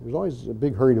 There's always a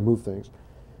big hurry to move things.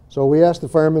 So we asked the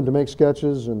firemen to make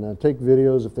sketches and take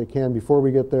videos if they can before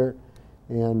we get there.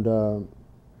 And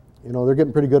you know, they're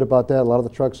getting pretty good about that. A lot of the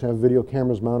trucks have video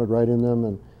cameras mounted right in them,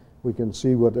 and we can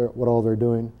see what all they're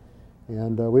doing.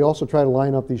 And we also try to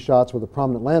line up these shots with a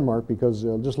prominent landmark, because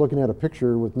just looking at a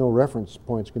picture with no reference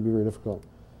points can be very difficult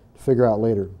to figure out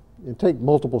later. And take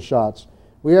multiple shots.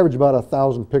 We average about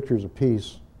 1,000 pictures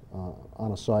apiece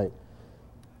on a site.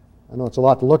 I know it's a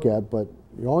lot to look at, but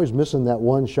you're always missing that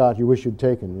one shot you wish you'd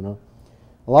taken, you know.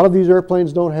 A lot of these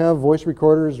airplanes don't have voice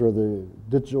recorders or the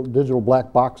digital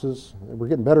black boxes. We're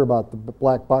getting better about the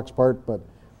black box part, but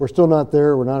we're still not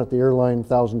there. We're not at the airline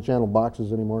 1,000-channel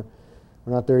boxes anymore.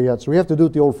 We're not there yet. So we have to do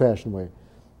it the old-fashioned way.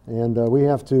 And we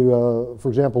have to, for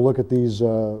example, look at these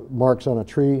marks on a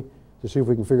tree to see if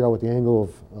we can figure out what the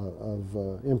angle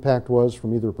of impact was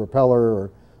from either a propeller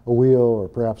or a wheel or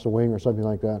perhaps a wing or something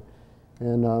like that.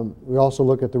 And we also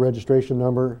look at the registration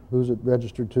number, who's it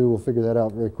registered to. We'll figure that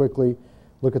out very quickly.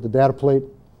 Look at the data plate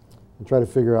and try to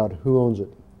figure out who owns it.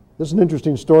 This is an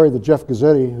interesting story that Jeff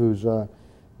Gazzetti, who's one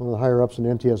of the higher-ups in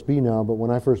NTSB now, but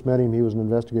when I first met him, he was an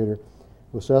investigator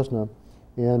with Cessna.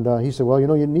 And he said, well, you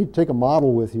know, you need to take a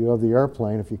model with you of the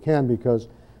airplane if you can, because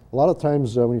a lot of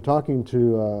times when you're talking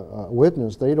to a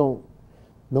witness, they don't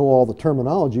know all the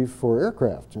terminology for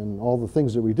aircraft and all the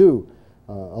things that we do.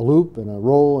 A loop and a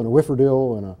roll and a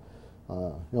whifferdille and a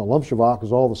you know, Lumpshavak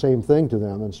is all the same thing to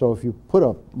them. And so if you put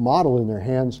a model in their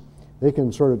hands, they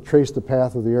can sort of trace the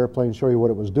path of the airplane, show you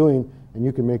what it was doing, and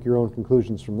you can make your own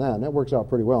conclusions from that. And that works out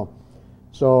pretty well.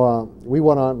 So we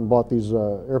went out and bought these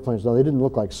airplanes. Now, they didn't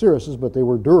look like Cirruses, but they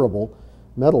were durable,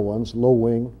 metal ones, low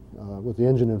wing, with the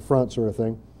engine in front sort of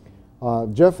thing.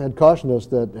 Jeff had cautioned us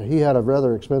that he had a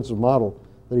rather expensive model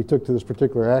that he took to this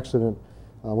particular accident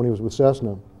when he was with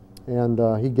Cessna.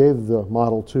 And he gave the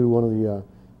model to one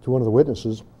of the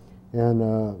witnesses,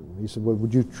 and he said, well,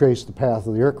 would you trace the path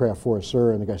of the aircraft for us,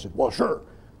 sir? And the guy said, well, sure.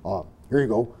 Here you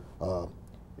go.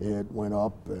 It went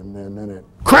up, and then it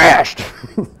crashed.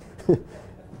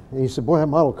 And he said, boy, that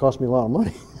model cost me a lot of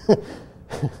money.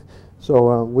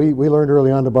 So we learned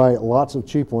early on to buy lots of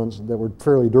cheap ones that were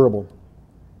fairly durable.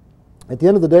 At the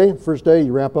end of the day, first day,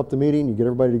 you wrap up the meeting, you get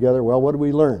everybody together. Well, what did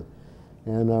we learn?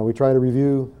 And we try to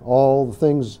review all the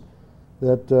things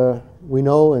that we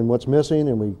know and what's missing,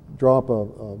 and we draw up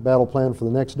a battle plan for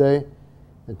the next day.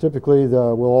 And typically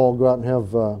we'll all go out and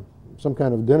have some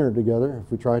kind of dinner together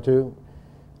if we try to.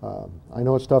 I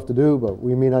know it's tough to do, but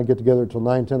we may not get together until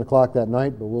 9, 10 o'clock that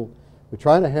night, but we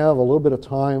try to have a little bit of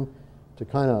time to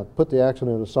kind of put the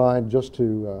accident aside, just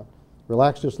to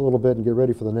relax just a little bit and get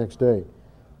ready for the next day.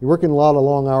 You're working a lot of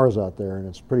long hours out there, and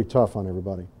it's pretty tough on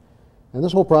everybody. And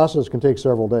this whole process can take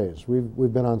several days.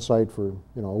 We've been on site for,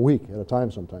 you know, a week at a time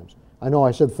sometimes. I know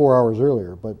I said 4 hours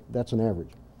earlier, but that's an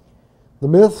average. The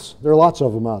myths, there are lots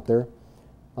of them out there.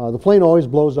 The plane always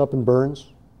blows up and burns.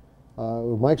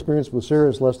 With my experience with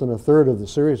Cirrus, less than a third of the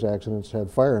Cirrus accidents had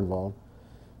fire involved.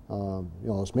 You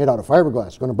know, it's made out of fiberglass,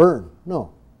 it's going to burn.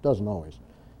 No, it doesn't always.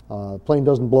 The plane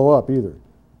doesn't blow up either.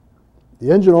 The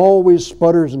engine always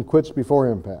sputters and quits before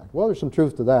impact. Well, there's some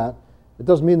truth to that. It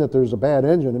doesn't mean that there's a bad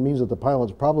engine. It means that the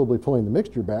pilot's probably pulling the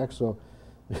mixture back, so,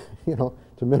 you know,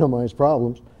 to minimize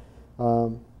problems.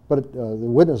 But the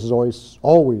witnesses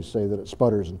always say that it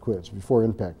sputters and quits before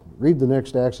impact. Read the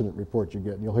next accident report you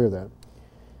get, and you'll hear that.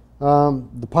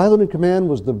 The pilot in command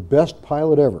was the best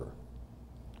pilot ever.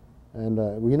 And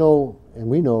we know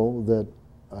that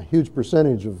a huge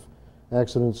percentage of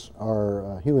accidents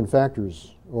are human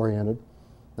factors oriented.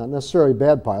 Not necessarily a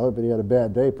bad pilot, but he had a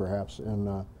bad day perhaps.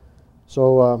 And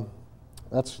so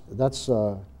that's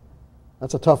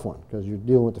a tough one, because you're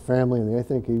dealing with the family, and they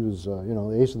think he was you know,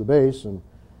 the ace of the base, and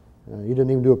he didn't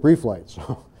even do a pre-flight,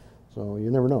 so you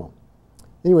never know.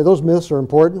 Anyway, those myths are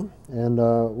important, and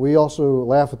we also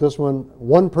laugh at this one.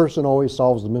 One person always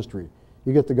solves the mystery.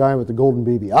 You get the guy with the golden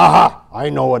BB. Aha! I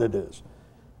know what it is.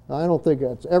 Now, I don't think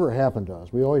that's ever happened to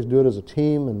us. We always do it as a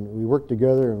team, and we work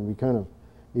together, and we kind of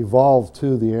evolve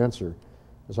to the answer.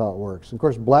 That's how it works. And of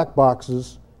course, black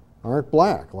boxes aren't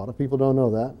black. A lot of people don't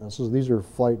know that. These are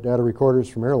flight data recorders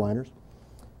from airliners.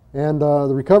 And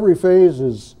the recovery phase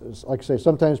is, like I say,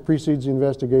 sometimes precedes the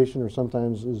investigation, or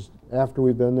sometimes is after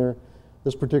we've been there.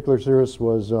 This particular Cirrus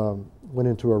went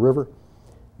into a river,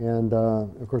 and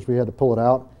of course we had to pull it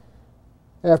out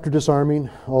after disarming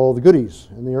all the goodies,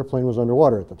 and the airplane was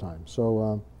underwater at the time.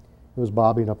 So it was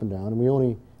bobbing up and down, and we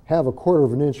only have 1/4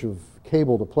 of an inch of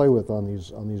cable to play with on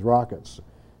these rockets.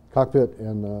 Cockpit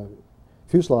and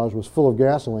fuselage was full of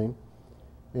gasoline,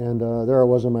 and there I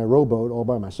was in my rowboat all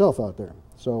by myself out there.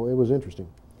 So it was interesting.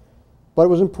 But it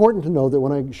was important to know that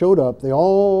when I showed up, they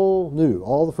all knew,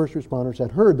 all the first responders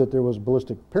had heard that there was a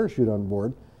ballistic parachute on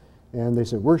board, And they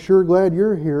said, "We're sure glad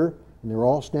you're here." And they were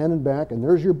all standing back, and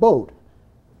there's your boat.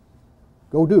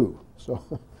 Go do. So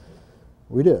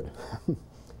we did.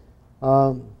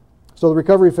 So the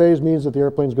recovery phase means that the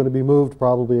airplane's going to be moved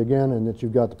probably again, and that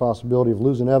you've got the possibility of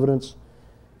losing evidence.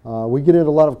 We get into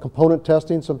a lot of component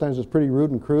testing. Sometimes it's pretty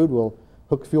rude and crude. We'll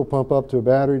hook the fuel pump up to a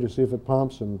battery to see if it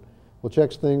pumps, and we'll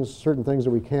check certain things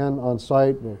that we can on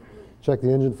site. We'll check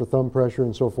the engine for thumb pressure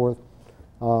and so forth.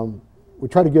 We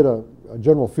try to get a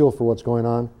general feel for what's going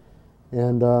on.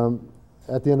 And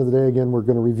at the end of the day, again, we're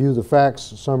going to review the facts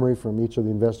summary from each of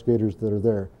the investigators that are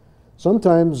there.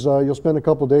 Sometimes you'll spend a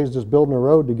couple of days just building a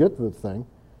road to get to the thing.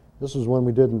 This is one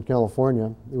we did in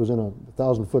California. It was in a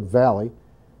 1,000-foot valley,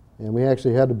 and we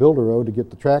actually had to build a road to get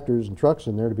the tractors and trucks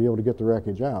in there to be able to get the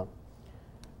wreckage out.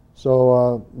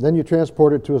 So then you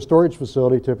transport it to a storage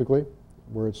facility, typically,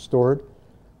 where it's stored.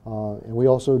 And we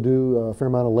also do a fair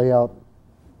amount of layout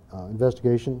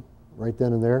investigation right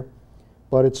then and there.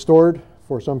 But it's stored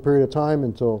for some period of time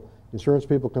until insurance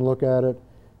people can look at it.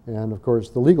 And of course,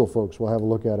 the legal folks will have a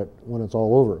look at it when it's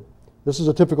all over. This is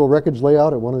a typical wreckage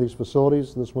layout at one of these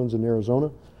facilities. This one's in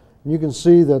Arizona. And you can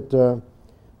see that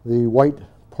the white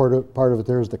part of it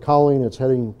there is the cowling. It's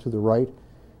heading to the right.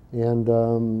 And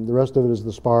the rest of it is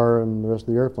the spar and the rest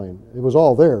of the airplane. It was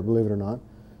all there, believe it or not.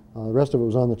 The rest of it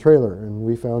was on the trailer, and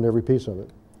we found every piece of it.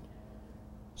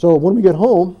 So when we get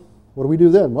home, what do we do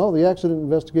then? Well, the accident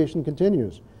investigation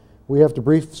continues. We have to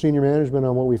brief senior management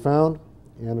on what we found.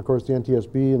 And of course, the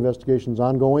NTSB investigation is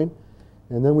ongoing.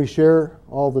 And then we share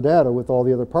all the data with all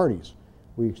the other parties.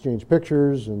 We exchange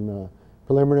pictures and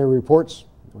preliminary reports.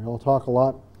 We all talk a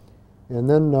lot. And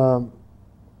then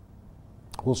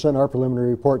we'll send our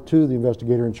preliminary report to the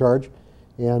investigator in charge.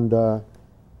 And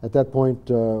at that point,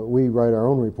 we write our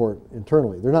own report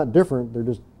internally. They're not different.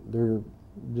 They're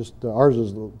just ours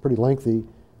is pretty lengthy.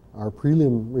 Our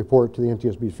prelim report to the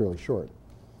NTSB is fairly short.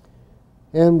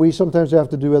 And we sometimes have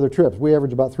to do other trips. We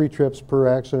average about 3 trips per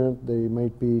accident. They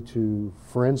might be to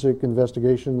forensic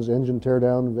investigations, engine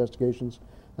teardown investigations,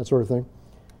 that sort of thing.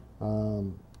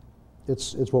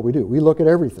 It's what we do. We look at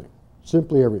everything,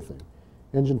 simply everything.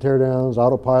 Engine teardowns,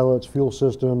 autopilots, fuel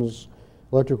systems,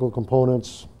 electrical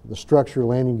components, the structure,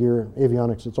 landing gear,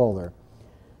 avionics, it's all there.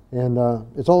 And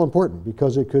it's all important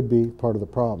because it could be part of the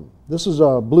problem. This is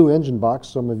a blue engine box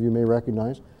some of you may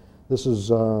recognize. This is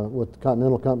what the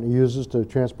Continental Company uses to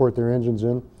transport their engines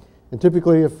in. And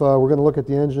typically, if we're going to look at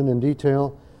the engine in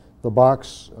detail, the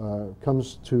box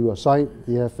comes to a site.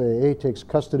 The FAA takes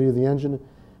custody of the engine,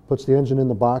 puts the engine in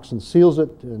the box and seals it,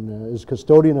 and is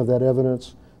custodian of that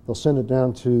evidence. They'll send it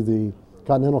down to the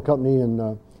Continental Company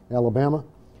in Alabama.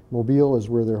 Mobile is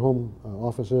where their home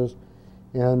office is.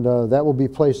 And that will be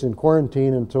placed in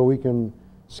quarantine until we can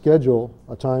schedule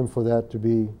a time for that to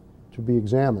be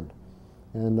examined.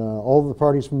 And all of the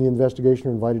parties from the investigation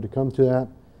are invited to come to that.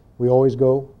 We always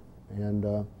go. And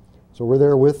so we're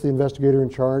there with the investigator in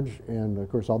charge, and of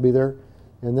course I'll be there.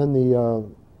 And then the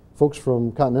folks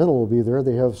from Continental will be there.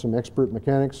 They have some expert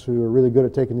mechanics who are really good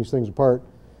at taking these things apart.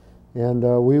 And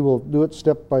we will do it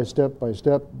step by step by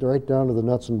step, right down to the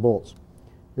nuts and bolts.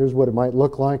 Here's what it might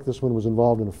look like. This one was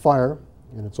involved in a fire,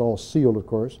 and it's all sealed, of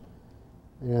course.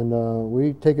 And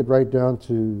we take it right down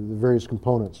to the various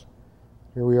components.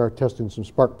 Here we are testing some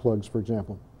spark plugs, for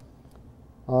example.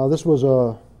 This was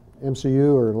a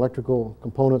MCU, or electrical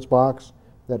components box.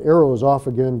 That arrow is off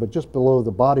again, but just below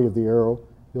the body of the arrow,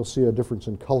 you'll see a difference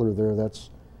in color there. That's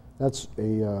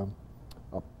a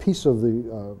piece of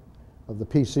the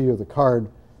PC or the card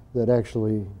that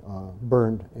actually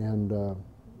burned and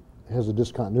has a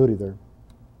discontinuity there.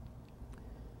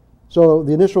 So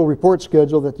the initial report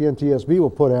schedule that the NTSB will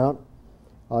put out,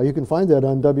 you can find that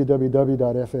on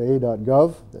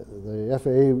www.faa.gov. The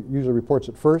FAA usually reports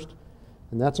it first,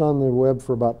 and that's on the web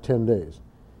for about 10 days.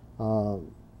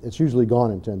 It's usually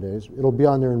gone in 10 days. It'll be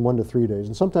on there in 1 to 3 days,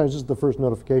 and sometimes this is the first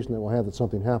notification that we'll have that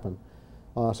something happened.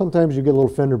 Sometimes you get a little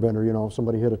fender bender, you know,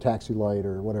 somebody hit a taxi light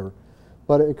or whatever,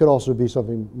 but it could also be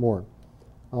something more.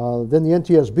 Then the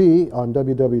NTSB on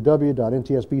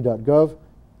www.ntsb.gov,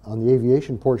 on the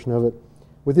aviation portion of it,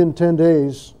 within 10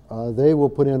 days, they will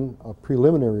put in a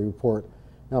preliminary report.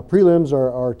 Now, prelims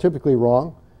are typically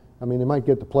wrong. I mean, they might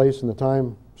get the place and the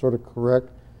time sort of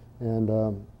correct, and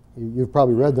you've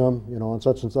probably read them, you know, on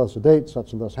such and such a date,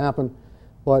 such and such happened,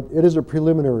 but it is a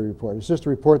preliminary report. It's just a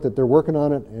report that they're working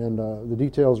on it, and the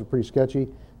details are pretty sketchy.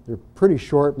 They're pretty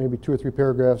short, maybe 2 or 3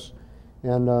 paragraphs,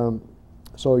 and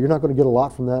so you're not going to get a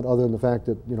lot from that other than the fact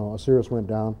that, you know, a Cirrus went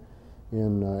down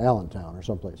in Allentown or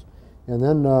someplace. And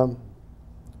then,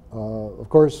 of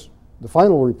course, the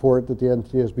final report that the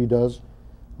NTSB does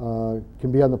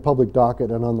can be on the public docket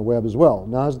and on the web as well.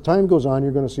 Now, as the time goes on,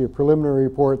 you're going to see a preliminary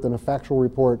report, then a factual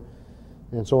report,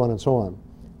 and so on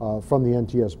from the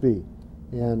NTSB.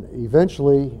 And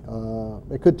eventually,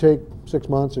 it could take 6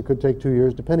 months, it could take 2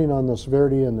 years, depending on the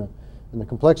severity and the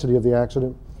complexity of the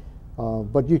accident.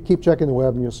 But you keep checking the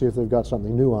web and you'll see if they've got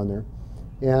something new on there.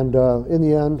 And in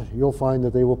the end, you'll find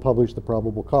that they will publish the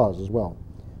probable cause as well.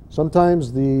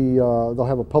 Sometimes they'll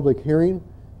have a public hearing,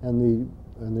 and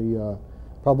the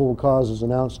probable cause is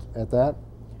announced at that.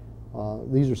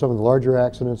 These are some of the larger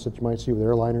accidents that you might see with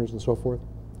airliners and so forth.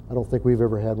 I don't think we've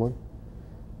ever had one.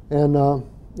 And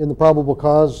in the probable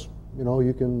cause, you know,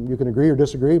 you can agree or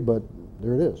disagree, but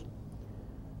there it is.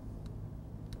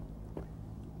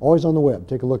 Always on the web.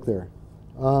 Take a look there.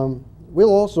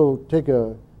 We'll also take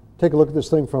a look at this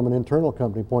thing from an internal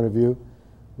company point of view.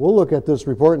 We'll look at this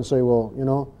report and say, well, you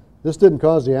know, this didn't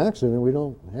cause the accident. We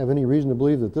don't have any reason to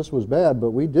believe that this was bad,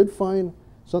 but we did find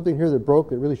something here that broke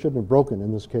that really shouldn't have broken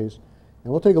in this case.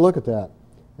 And we'll take a look at that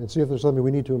and see if there's something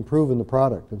we need to improve in the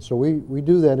product. And so we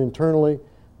do that internally.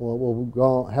 We'll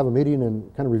go have a meeting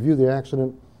and kind of review the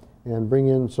accident and bring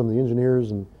in some of the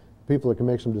engineers and people that can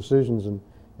make some decisions and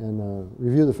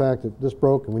review the fact that this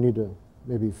broke and we need to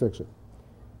maybe fix it.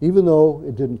 Even though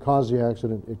it didn't cause the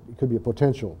accident, it could be a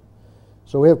potential.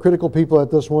 So we have critical people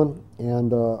at this one,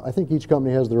 and I think each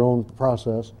company has their own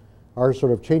process. Ours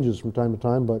sort of changes from time to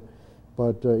time, but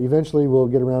eventually we'll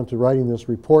get around to writing this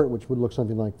report, which would look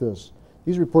something like this.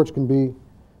 These reports can be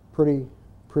pretty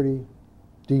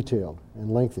detailed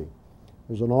and lengthy.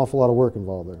 There's an awful lot of work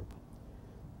involved there.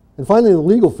 And finally, the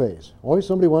legal phase. Always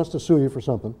somebody wants to sue you for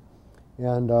something,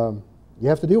 and you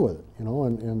have to deal with it, you know.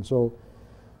 And so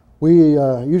we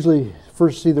usually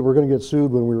first see that we're going to get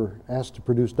sued when we're asked to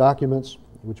produce documents,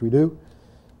 which we do,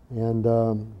 and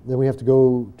then we have to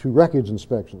go to wreckage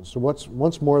inspections. So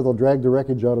once more, they'll drag the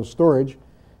wreckage out of storage,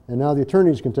 and now the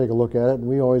attorneys can take a look at it, and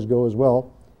we always go as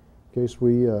well, in case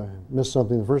we missed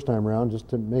something the first time around, just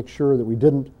to make sure that we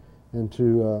didn't, and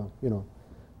to you know,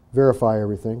 verify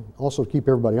everything. Also keep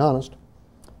everybody honest,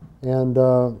 and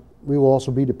we will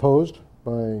also be deposed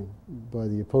by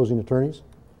the opposing attorneys.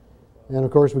 And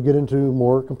of course, we get into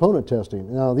more component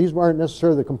testing. Now, these aren't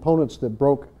necessarily the components that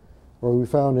broke or we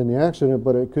found in the accident,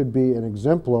 but it could be an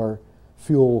exemplar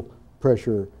fuel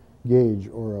pressure gauge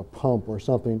or a pump or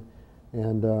something,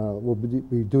 and we'll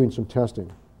be doing some testing.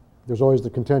 There's always the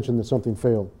contention that something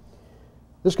failed.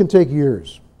 This can take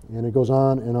years, and it goes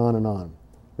on and on and on.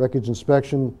 Wreckage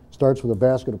inspection starts with a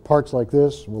basket of parts like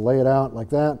this. We'll lay it out like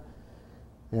that,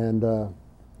 and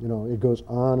you know, it goes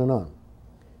on and on.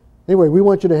 Anyway, we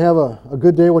want you to have a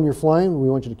good day when you're flying. We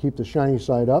want you to keep the shiny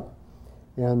side up.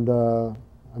 And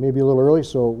I may be a little early,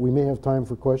 so we may have time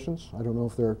for questions. I don't know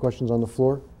if there are questions on the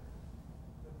floor.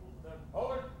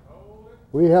 Hold it.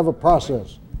 We have a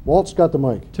process. Walt's got the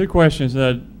mic. Two questions.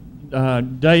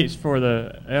 Dates for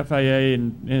the FAA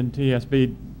and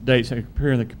NTSB dates that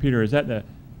appear in the computer. Is that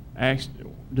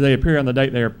do they appear on the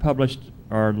date they are published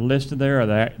or listed there, or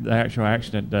the actual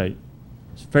accident date?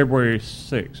 It's February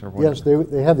 6th or whatever. Yes,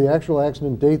 they have the actual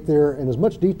accident date there, and as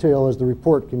much detail as the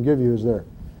report can give you is there.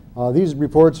 These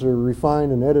reports are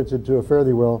refined and edited to a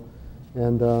fairly well,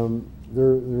 and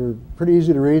they're pretty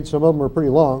easy to read. Some of them are pretty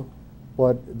long,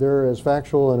 but they're as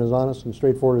factual and as honest and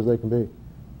straightforward as they can be.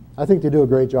 I think they do a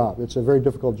great job. It's a very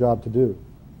difficult job to do.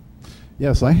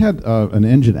 Yes, I had an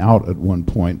engine out at one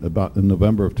point about in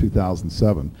November of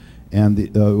 2007, and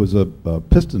it was a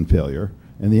piston failure.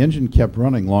 And the engine kept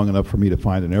running long enough for me to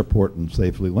find an airport and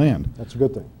safely land. That's a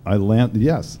good thing. I landed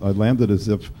as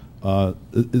if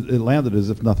it landed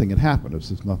as if nothing had happened, as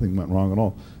if nothing went wrong at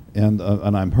all. And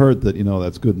I'm heard that, you know,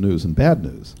 that's good news and bad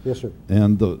news. Yes, sir.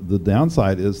 And the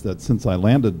downside is that since I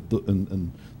landed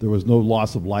and there was no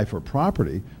loss of life or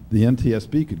property, the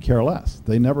NTSB could care less.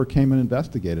 They never came and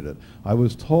investigated it. I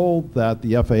was told that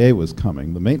the FAA was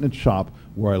coming. The maintenance shop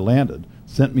where I landed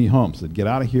sent me home, said, get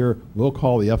out of here, we'll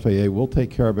call the FAA, we'll take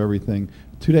care of everything.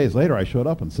 2 days later, I showed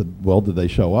up and said, well, did they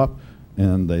show up?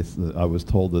 And I was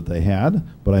told that they had,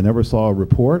 but I never saw a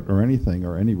report or anything,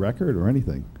 or any record or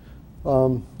anything.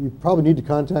 You probably need to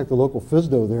contact the local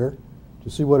FSDO there to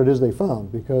see what it is they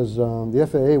found, because the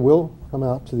FAA will come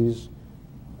out to these,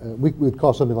 we would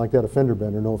call something like that a fender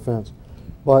bender, no offense.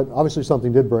 But obviously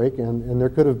something did break, and there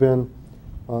could have been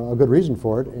a good reason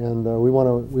for it, and we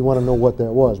want to know what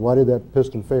that was. Why did that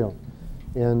piston fail?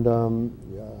 And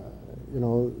you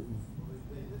know.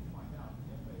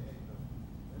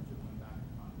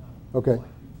 Okay.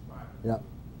 Yeah.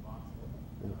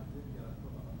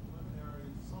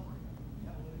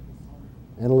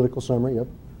 Analytical summary. Yep.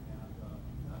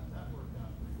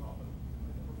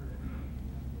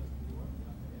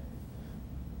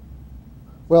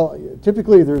 Well,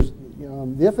 typically the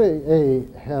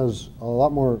FAA has a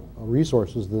lot more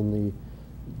resources than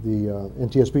the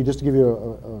NTSB. Just to give you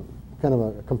a kind of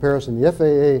a comparison, the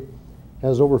FAA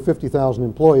has over 50,000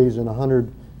 employees in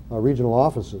 100 regional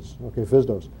offices, okay,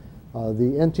 FSDOs.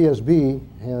 The NTSB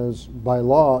is by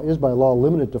law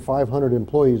limited to 500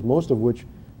 employees, most of which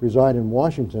reside in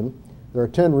Washington. There are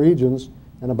 10 regions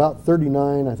and about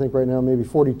 39, I think right now, maybe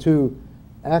 42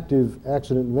 active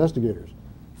accident investigators.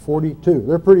 42.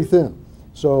 They're pretty thin.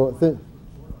 So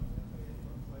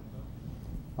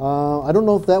I don't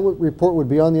know if that report would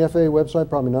be on the FAA website,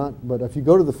 probably not, but if you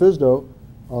go to the FSDO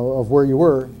of where you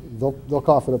were, they'll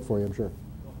cough it up for you, I'm sure.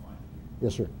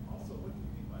 Yes, sir. Also, what do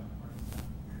you mean by party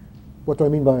status? What do I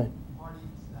mean by? Party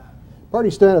status.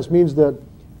 Party status means that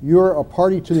you're a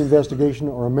party to the investigation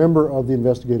or a member of the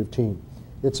investigative team.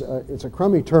 It's a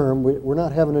crummy term. We're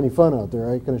not having any fun out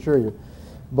there, I can assure you.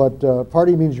 But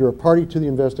party means you're a party to the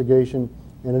investigation,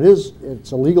 and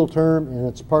it's a legal term, and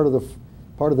it's part of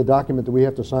the document that we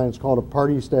have to sign. It's called a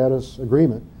party status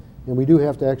agreement, and we do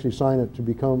have to actually sign it to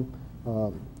become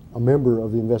a member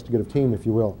of the investigative team, if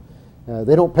you will.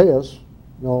 They don't pay us.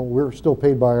 No, we're still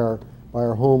paid by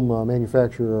our home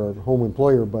manufacturer or home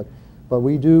employer, but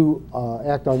we do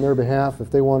act on their behalf.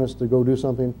 If they want us to go do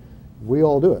something, we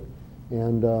all do it.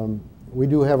 And we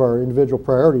do have our individual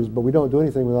priorities, but we don't do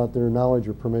anything without their knowledge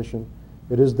or permission.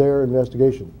 It is their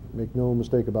investigation. Make no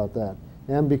mistake about that.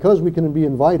 And because we can be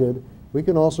invited, we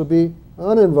can also be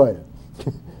uninvited.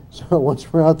 So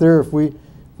once we're out there, if we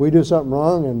do something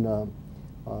wrong and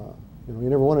you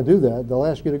never want to do that, they'll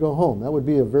ask you to go home. That would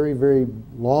be a very, very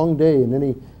long day in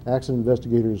any accident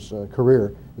investigator's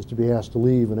career, is to be asked to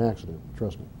leave an accident,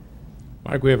 trust me.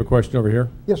 Mike, we have a question over here.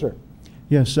 Yes, sir.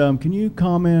 Yes, can you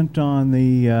comment on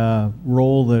the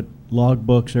role that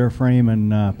logbooks, airframe,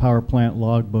 and power plant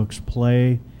logbooks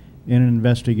play in an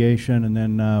investigation, and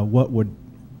then what would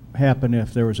happen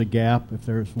if there was a gap, if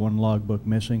there's one logbook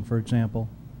missing, for example?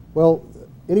 Well,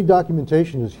 any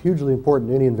documentation is hugely important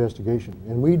in any investigation,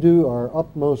 and we do our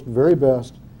utmost very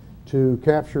best to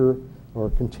capture or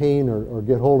contain or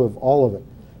get hold of all of it.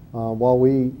 While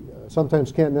we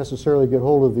sometimes can't necessarily get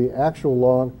hold of the actual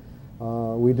log,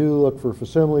 we do look for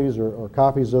facsimiles or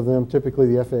copies of them.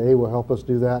 Typically the FAA will help us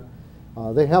do that.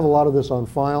 They have a lot of this on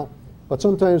file, but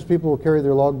sometimes people will carry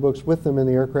their logbooks with them in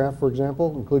the aircraft, for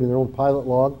example, including their own pilot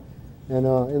log. And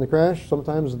in the crash,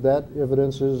 sometimes that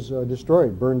evidence is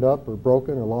destroyed, burned up or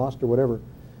broken or lost or whatever.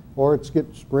 Or it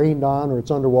gets rained on or it's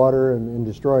underwater and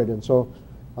destroyed. And so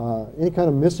any kind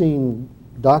of missing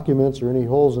documents or any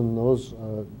holes in those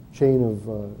chain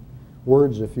of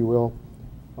words, if you will,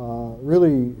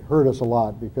 really hurt us a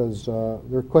lot, because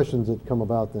there are questions that come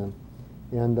about then.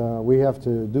 And we have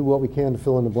to do what we can to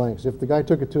fill in the blanks. If the guy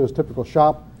took it to his typical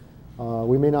shop,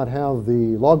 we may not have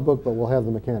the logbook, but we'll have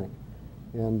the mechanic.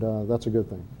 And that's a good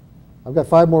thing. I've got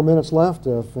 5 more minutes left.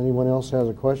 If anyone else has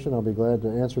a question, I'll be glad to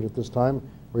answer it at this time,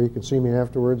 or you can see me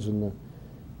afterwards in the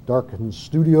darkened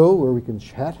studio where we can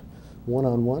chat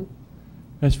one-on-one.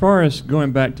 As far as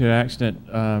going back to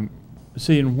accident,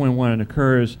 seeing when one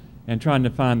occurs and trying to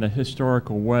find the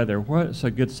historical weather, what's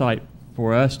a good site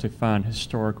for us to find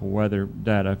historical weather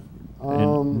data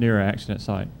near an accident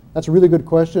site? That's a really good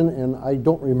question, and I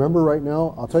don't remember right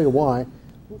now. I'll tell you why.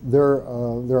 There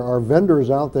are vendors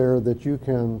out there that you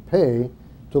can pay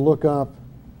to look up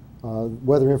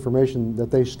weather information that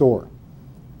they store.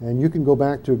 And you can go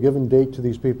back to a given date to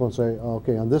these people and say,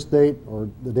 okay, on this date or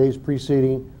the days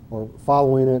preceding or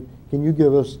following it, can you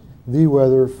give us the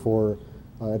weather for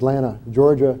Atlanta,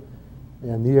 Georgia,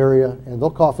 and the area? And they'll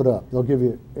cough it up. They'll give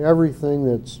you everything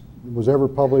that was ever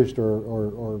published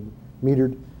or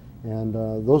metered. And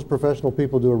those professional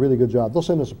people do a really good job. They'll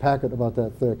send us a packet about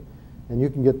that thick, and you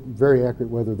can get very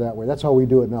accurate weather that way. That's how we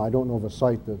do it now. I don't know of a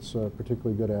site that's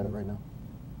particularly good at it right now.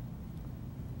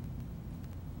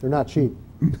 They're not cheap.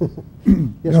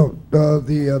 Yes, no,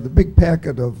 the big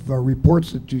packet of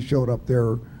reports that you showed up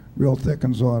there, real thick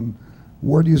and so on,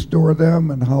 where do you store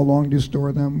them, and how long do you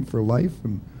store them for life,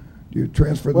 and do you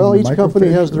transfer them to each company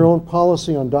microfiche, has their own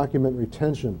policy on document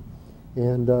retention,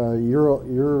 and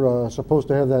you're supposed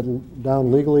to have that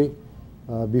down legally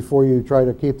before you try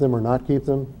to keep them or not keep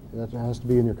them. That has to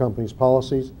be in your company's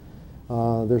policies.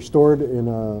 They're stored in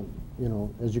a,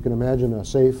 as you can imagine, a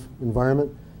safe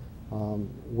environment.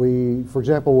 For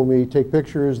example, when we take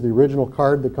pictures, the original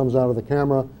card that comes out of the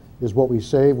camera is what we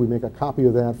save. We make a copy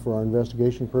of that for our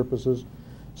investigation purposes.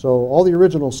 So all the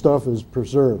original stuff is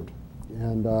preserved,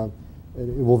 and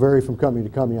it will vary from company to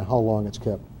company how long it's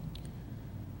kept.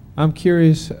 I'm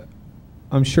curious,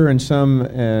 I'm sure in some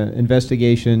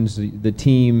investigations the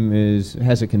team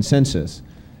has a consensus,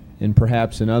 and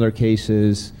perhaps in other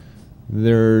cases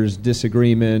there's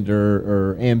disagreement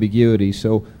or ambiguity.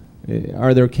 So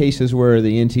are there cases where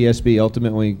the NTSB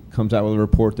ultimately comes out with a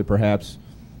report that perhaps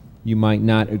you might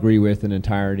not agree with in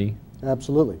entirety?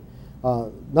 Absolutely.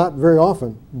 Not very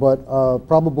often, but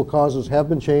probable causes have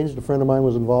been changed. A friend of mine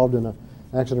was involved in an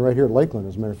accident right here at Lakeland,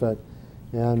 as a matter of fact.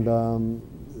 And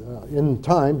in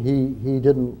time, he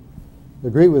didn't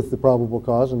agree with the probable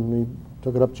cause, and he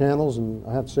took it up channels, and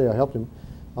I have to say I helped him.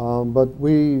 But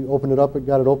we opened it up,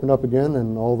 got it opened up again,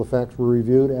 and all the facts were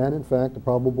reviewed, and in fact, the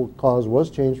probable cause was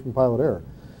changed from pilot error.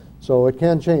 So it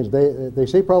can change. They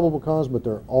say probable cause, but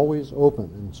they're always open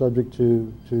and subject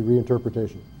to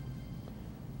reinterpretation.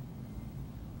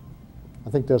 I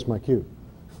think that's my cue.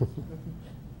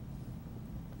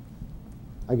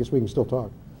 I guess we can still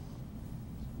talk.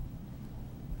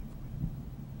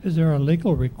 Is there a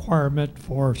legal requirement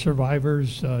for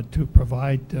survivors to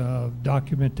provide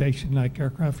documentation like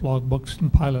aircraft logbooks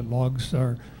and pilot logs,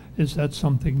 or is that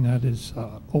something that is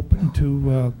open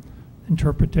to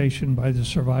interpretation by the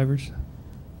survivors?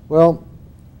 Well,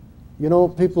 you know,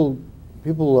 people,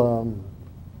 you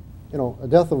know, a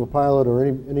death of a pilot or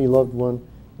any loved one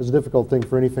is a difficult thing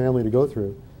for any family to go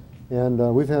through. And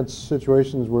we've had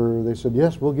situations where they said,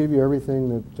 yes, we'll give you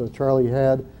everything that Charlie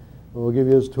had. We'll give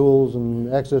you his tools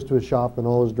and access to his shop and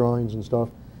all his drawings and stuff.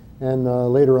 And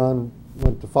later on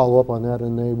went to follow up on that,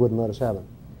 and they wouldn't let us have it.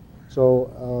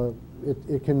 So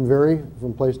it can vary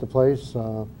from place to place.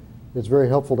 It's very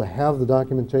helpful to have the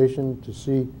documentation to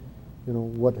see, you know,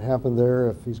 what happened there.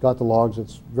 If he's got the logs,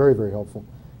 it's very, very helpful.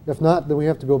 If not, then we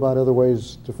have to go about other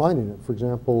ways to finding it. For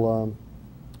example,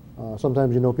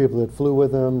 sometimes you know people that flew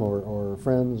with him or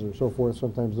friends or so forth.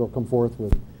 Sometimes they'll come forth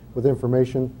with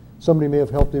information. Somebody may have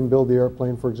helped him build the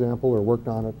airplane, for example, or worked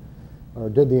on it, or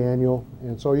did the annual,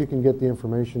 and so you can get the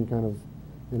information kind of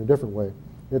in a different way.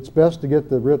 It's best to get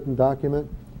the written document,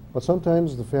 but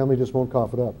sometimes the family just won't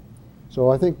cough it up. So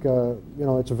I think, you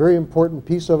know, it's a very important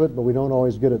piece of it, but we don't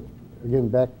always get it, again,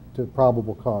 back to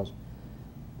probable cause.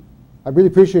 I really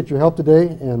appreciate your help today,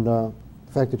 and the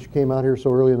fact that you came out here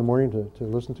so early in the morning to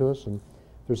listen to us. And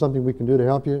if there's something we can do to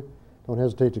help you, don't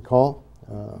hesitate to call.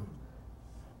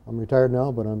 I'm retired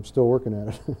now, but I'm still working at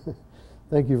it.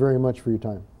 Thank you very much for your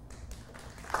time.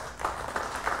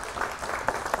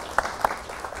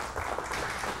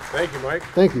 Thank you, Mike.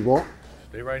 Thank you, Walt.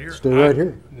 Stay right here. Stay right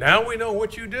here. Now we know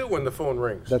what you do when the phone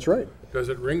rings. That's right. Does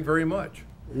it ring very much?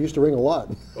 It used to ring a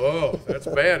lot. Oh, that's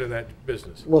bad in that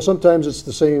business. Well, sometimes it's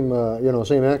the same, you know,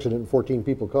 same accident and 14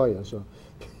 people call you, so.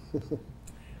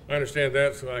 I understand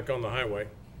that's like on the highway.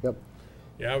 Yep.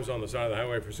 Yeah, I was on the side of the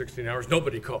highway for 16 hours.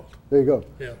 Nobody called. There you go.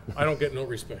 Yeah, I don't get no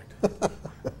respect.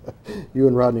 You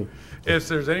and Rodney. If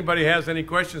there's anybody has any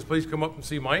questions, please come up and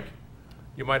see Mike.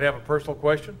 You might have a personal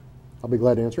question. I'll be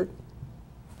glad to answer it.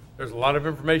 There's a lot of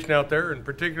information out there, and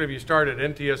particularly if you start at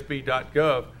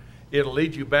ntsb.gov, it'll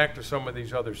lead you back to some of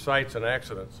these other sites and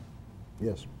accidents.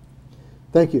 Yes.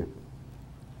 Thank you.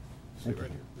 Stay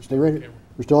right here. Stay right here.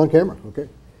 We're still on camera. Okay.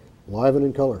 Live and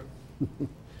in color.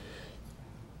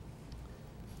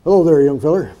 Hello there, young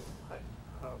feller. Hi.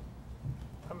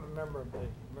 I'm a member of the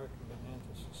American Banana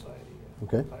Society.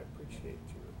 Okay. I appreciate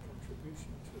your contribution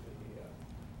to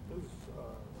the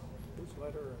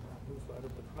newsletter and the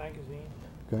magazine.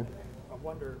 Okay. I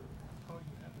wonder how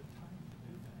you have the time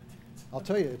to do that. I'll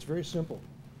tell you, it's very simple.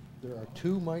 There are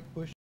 2 Mike Bush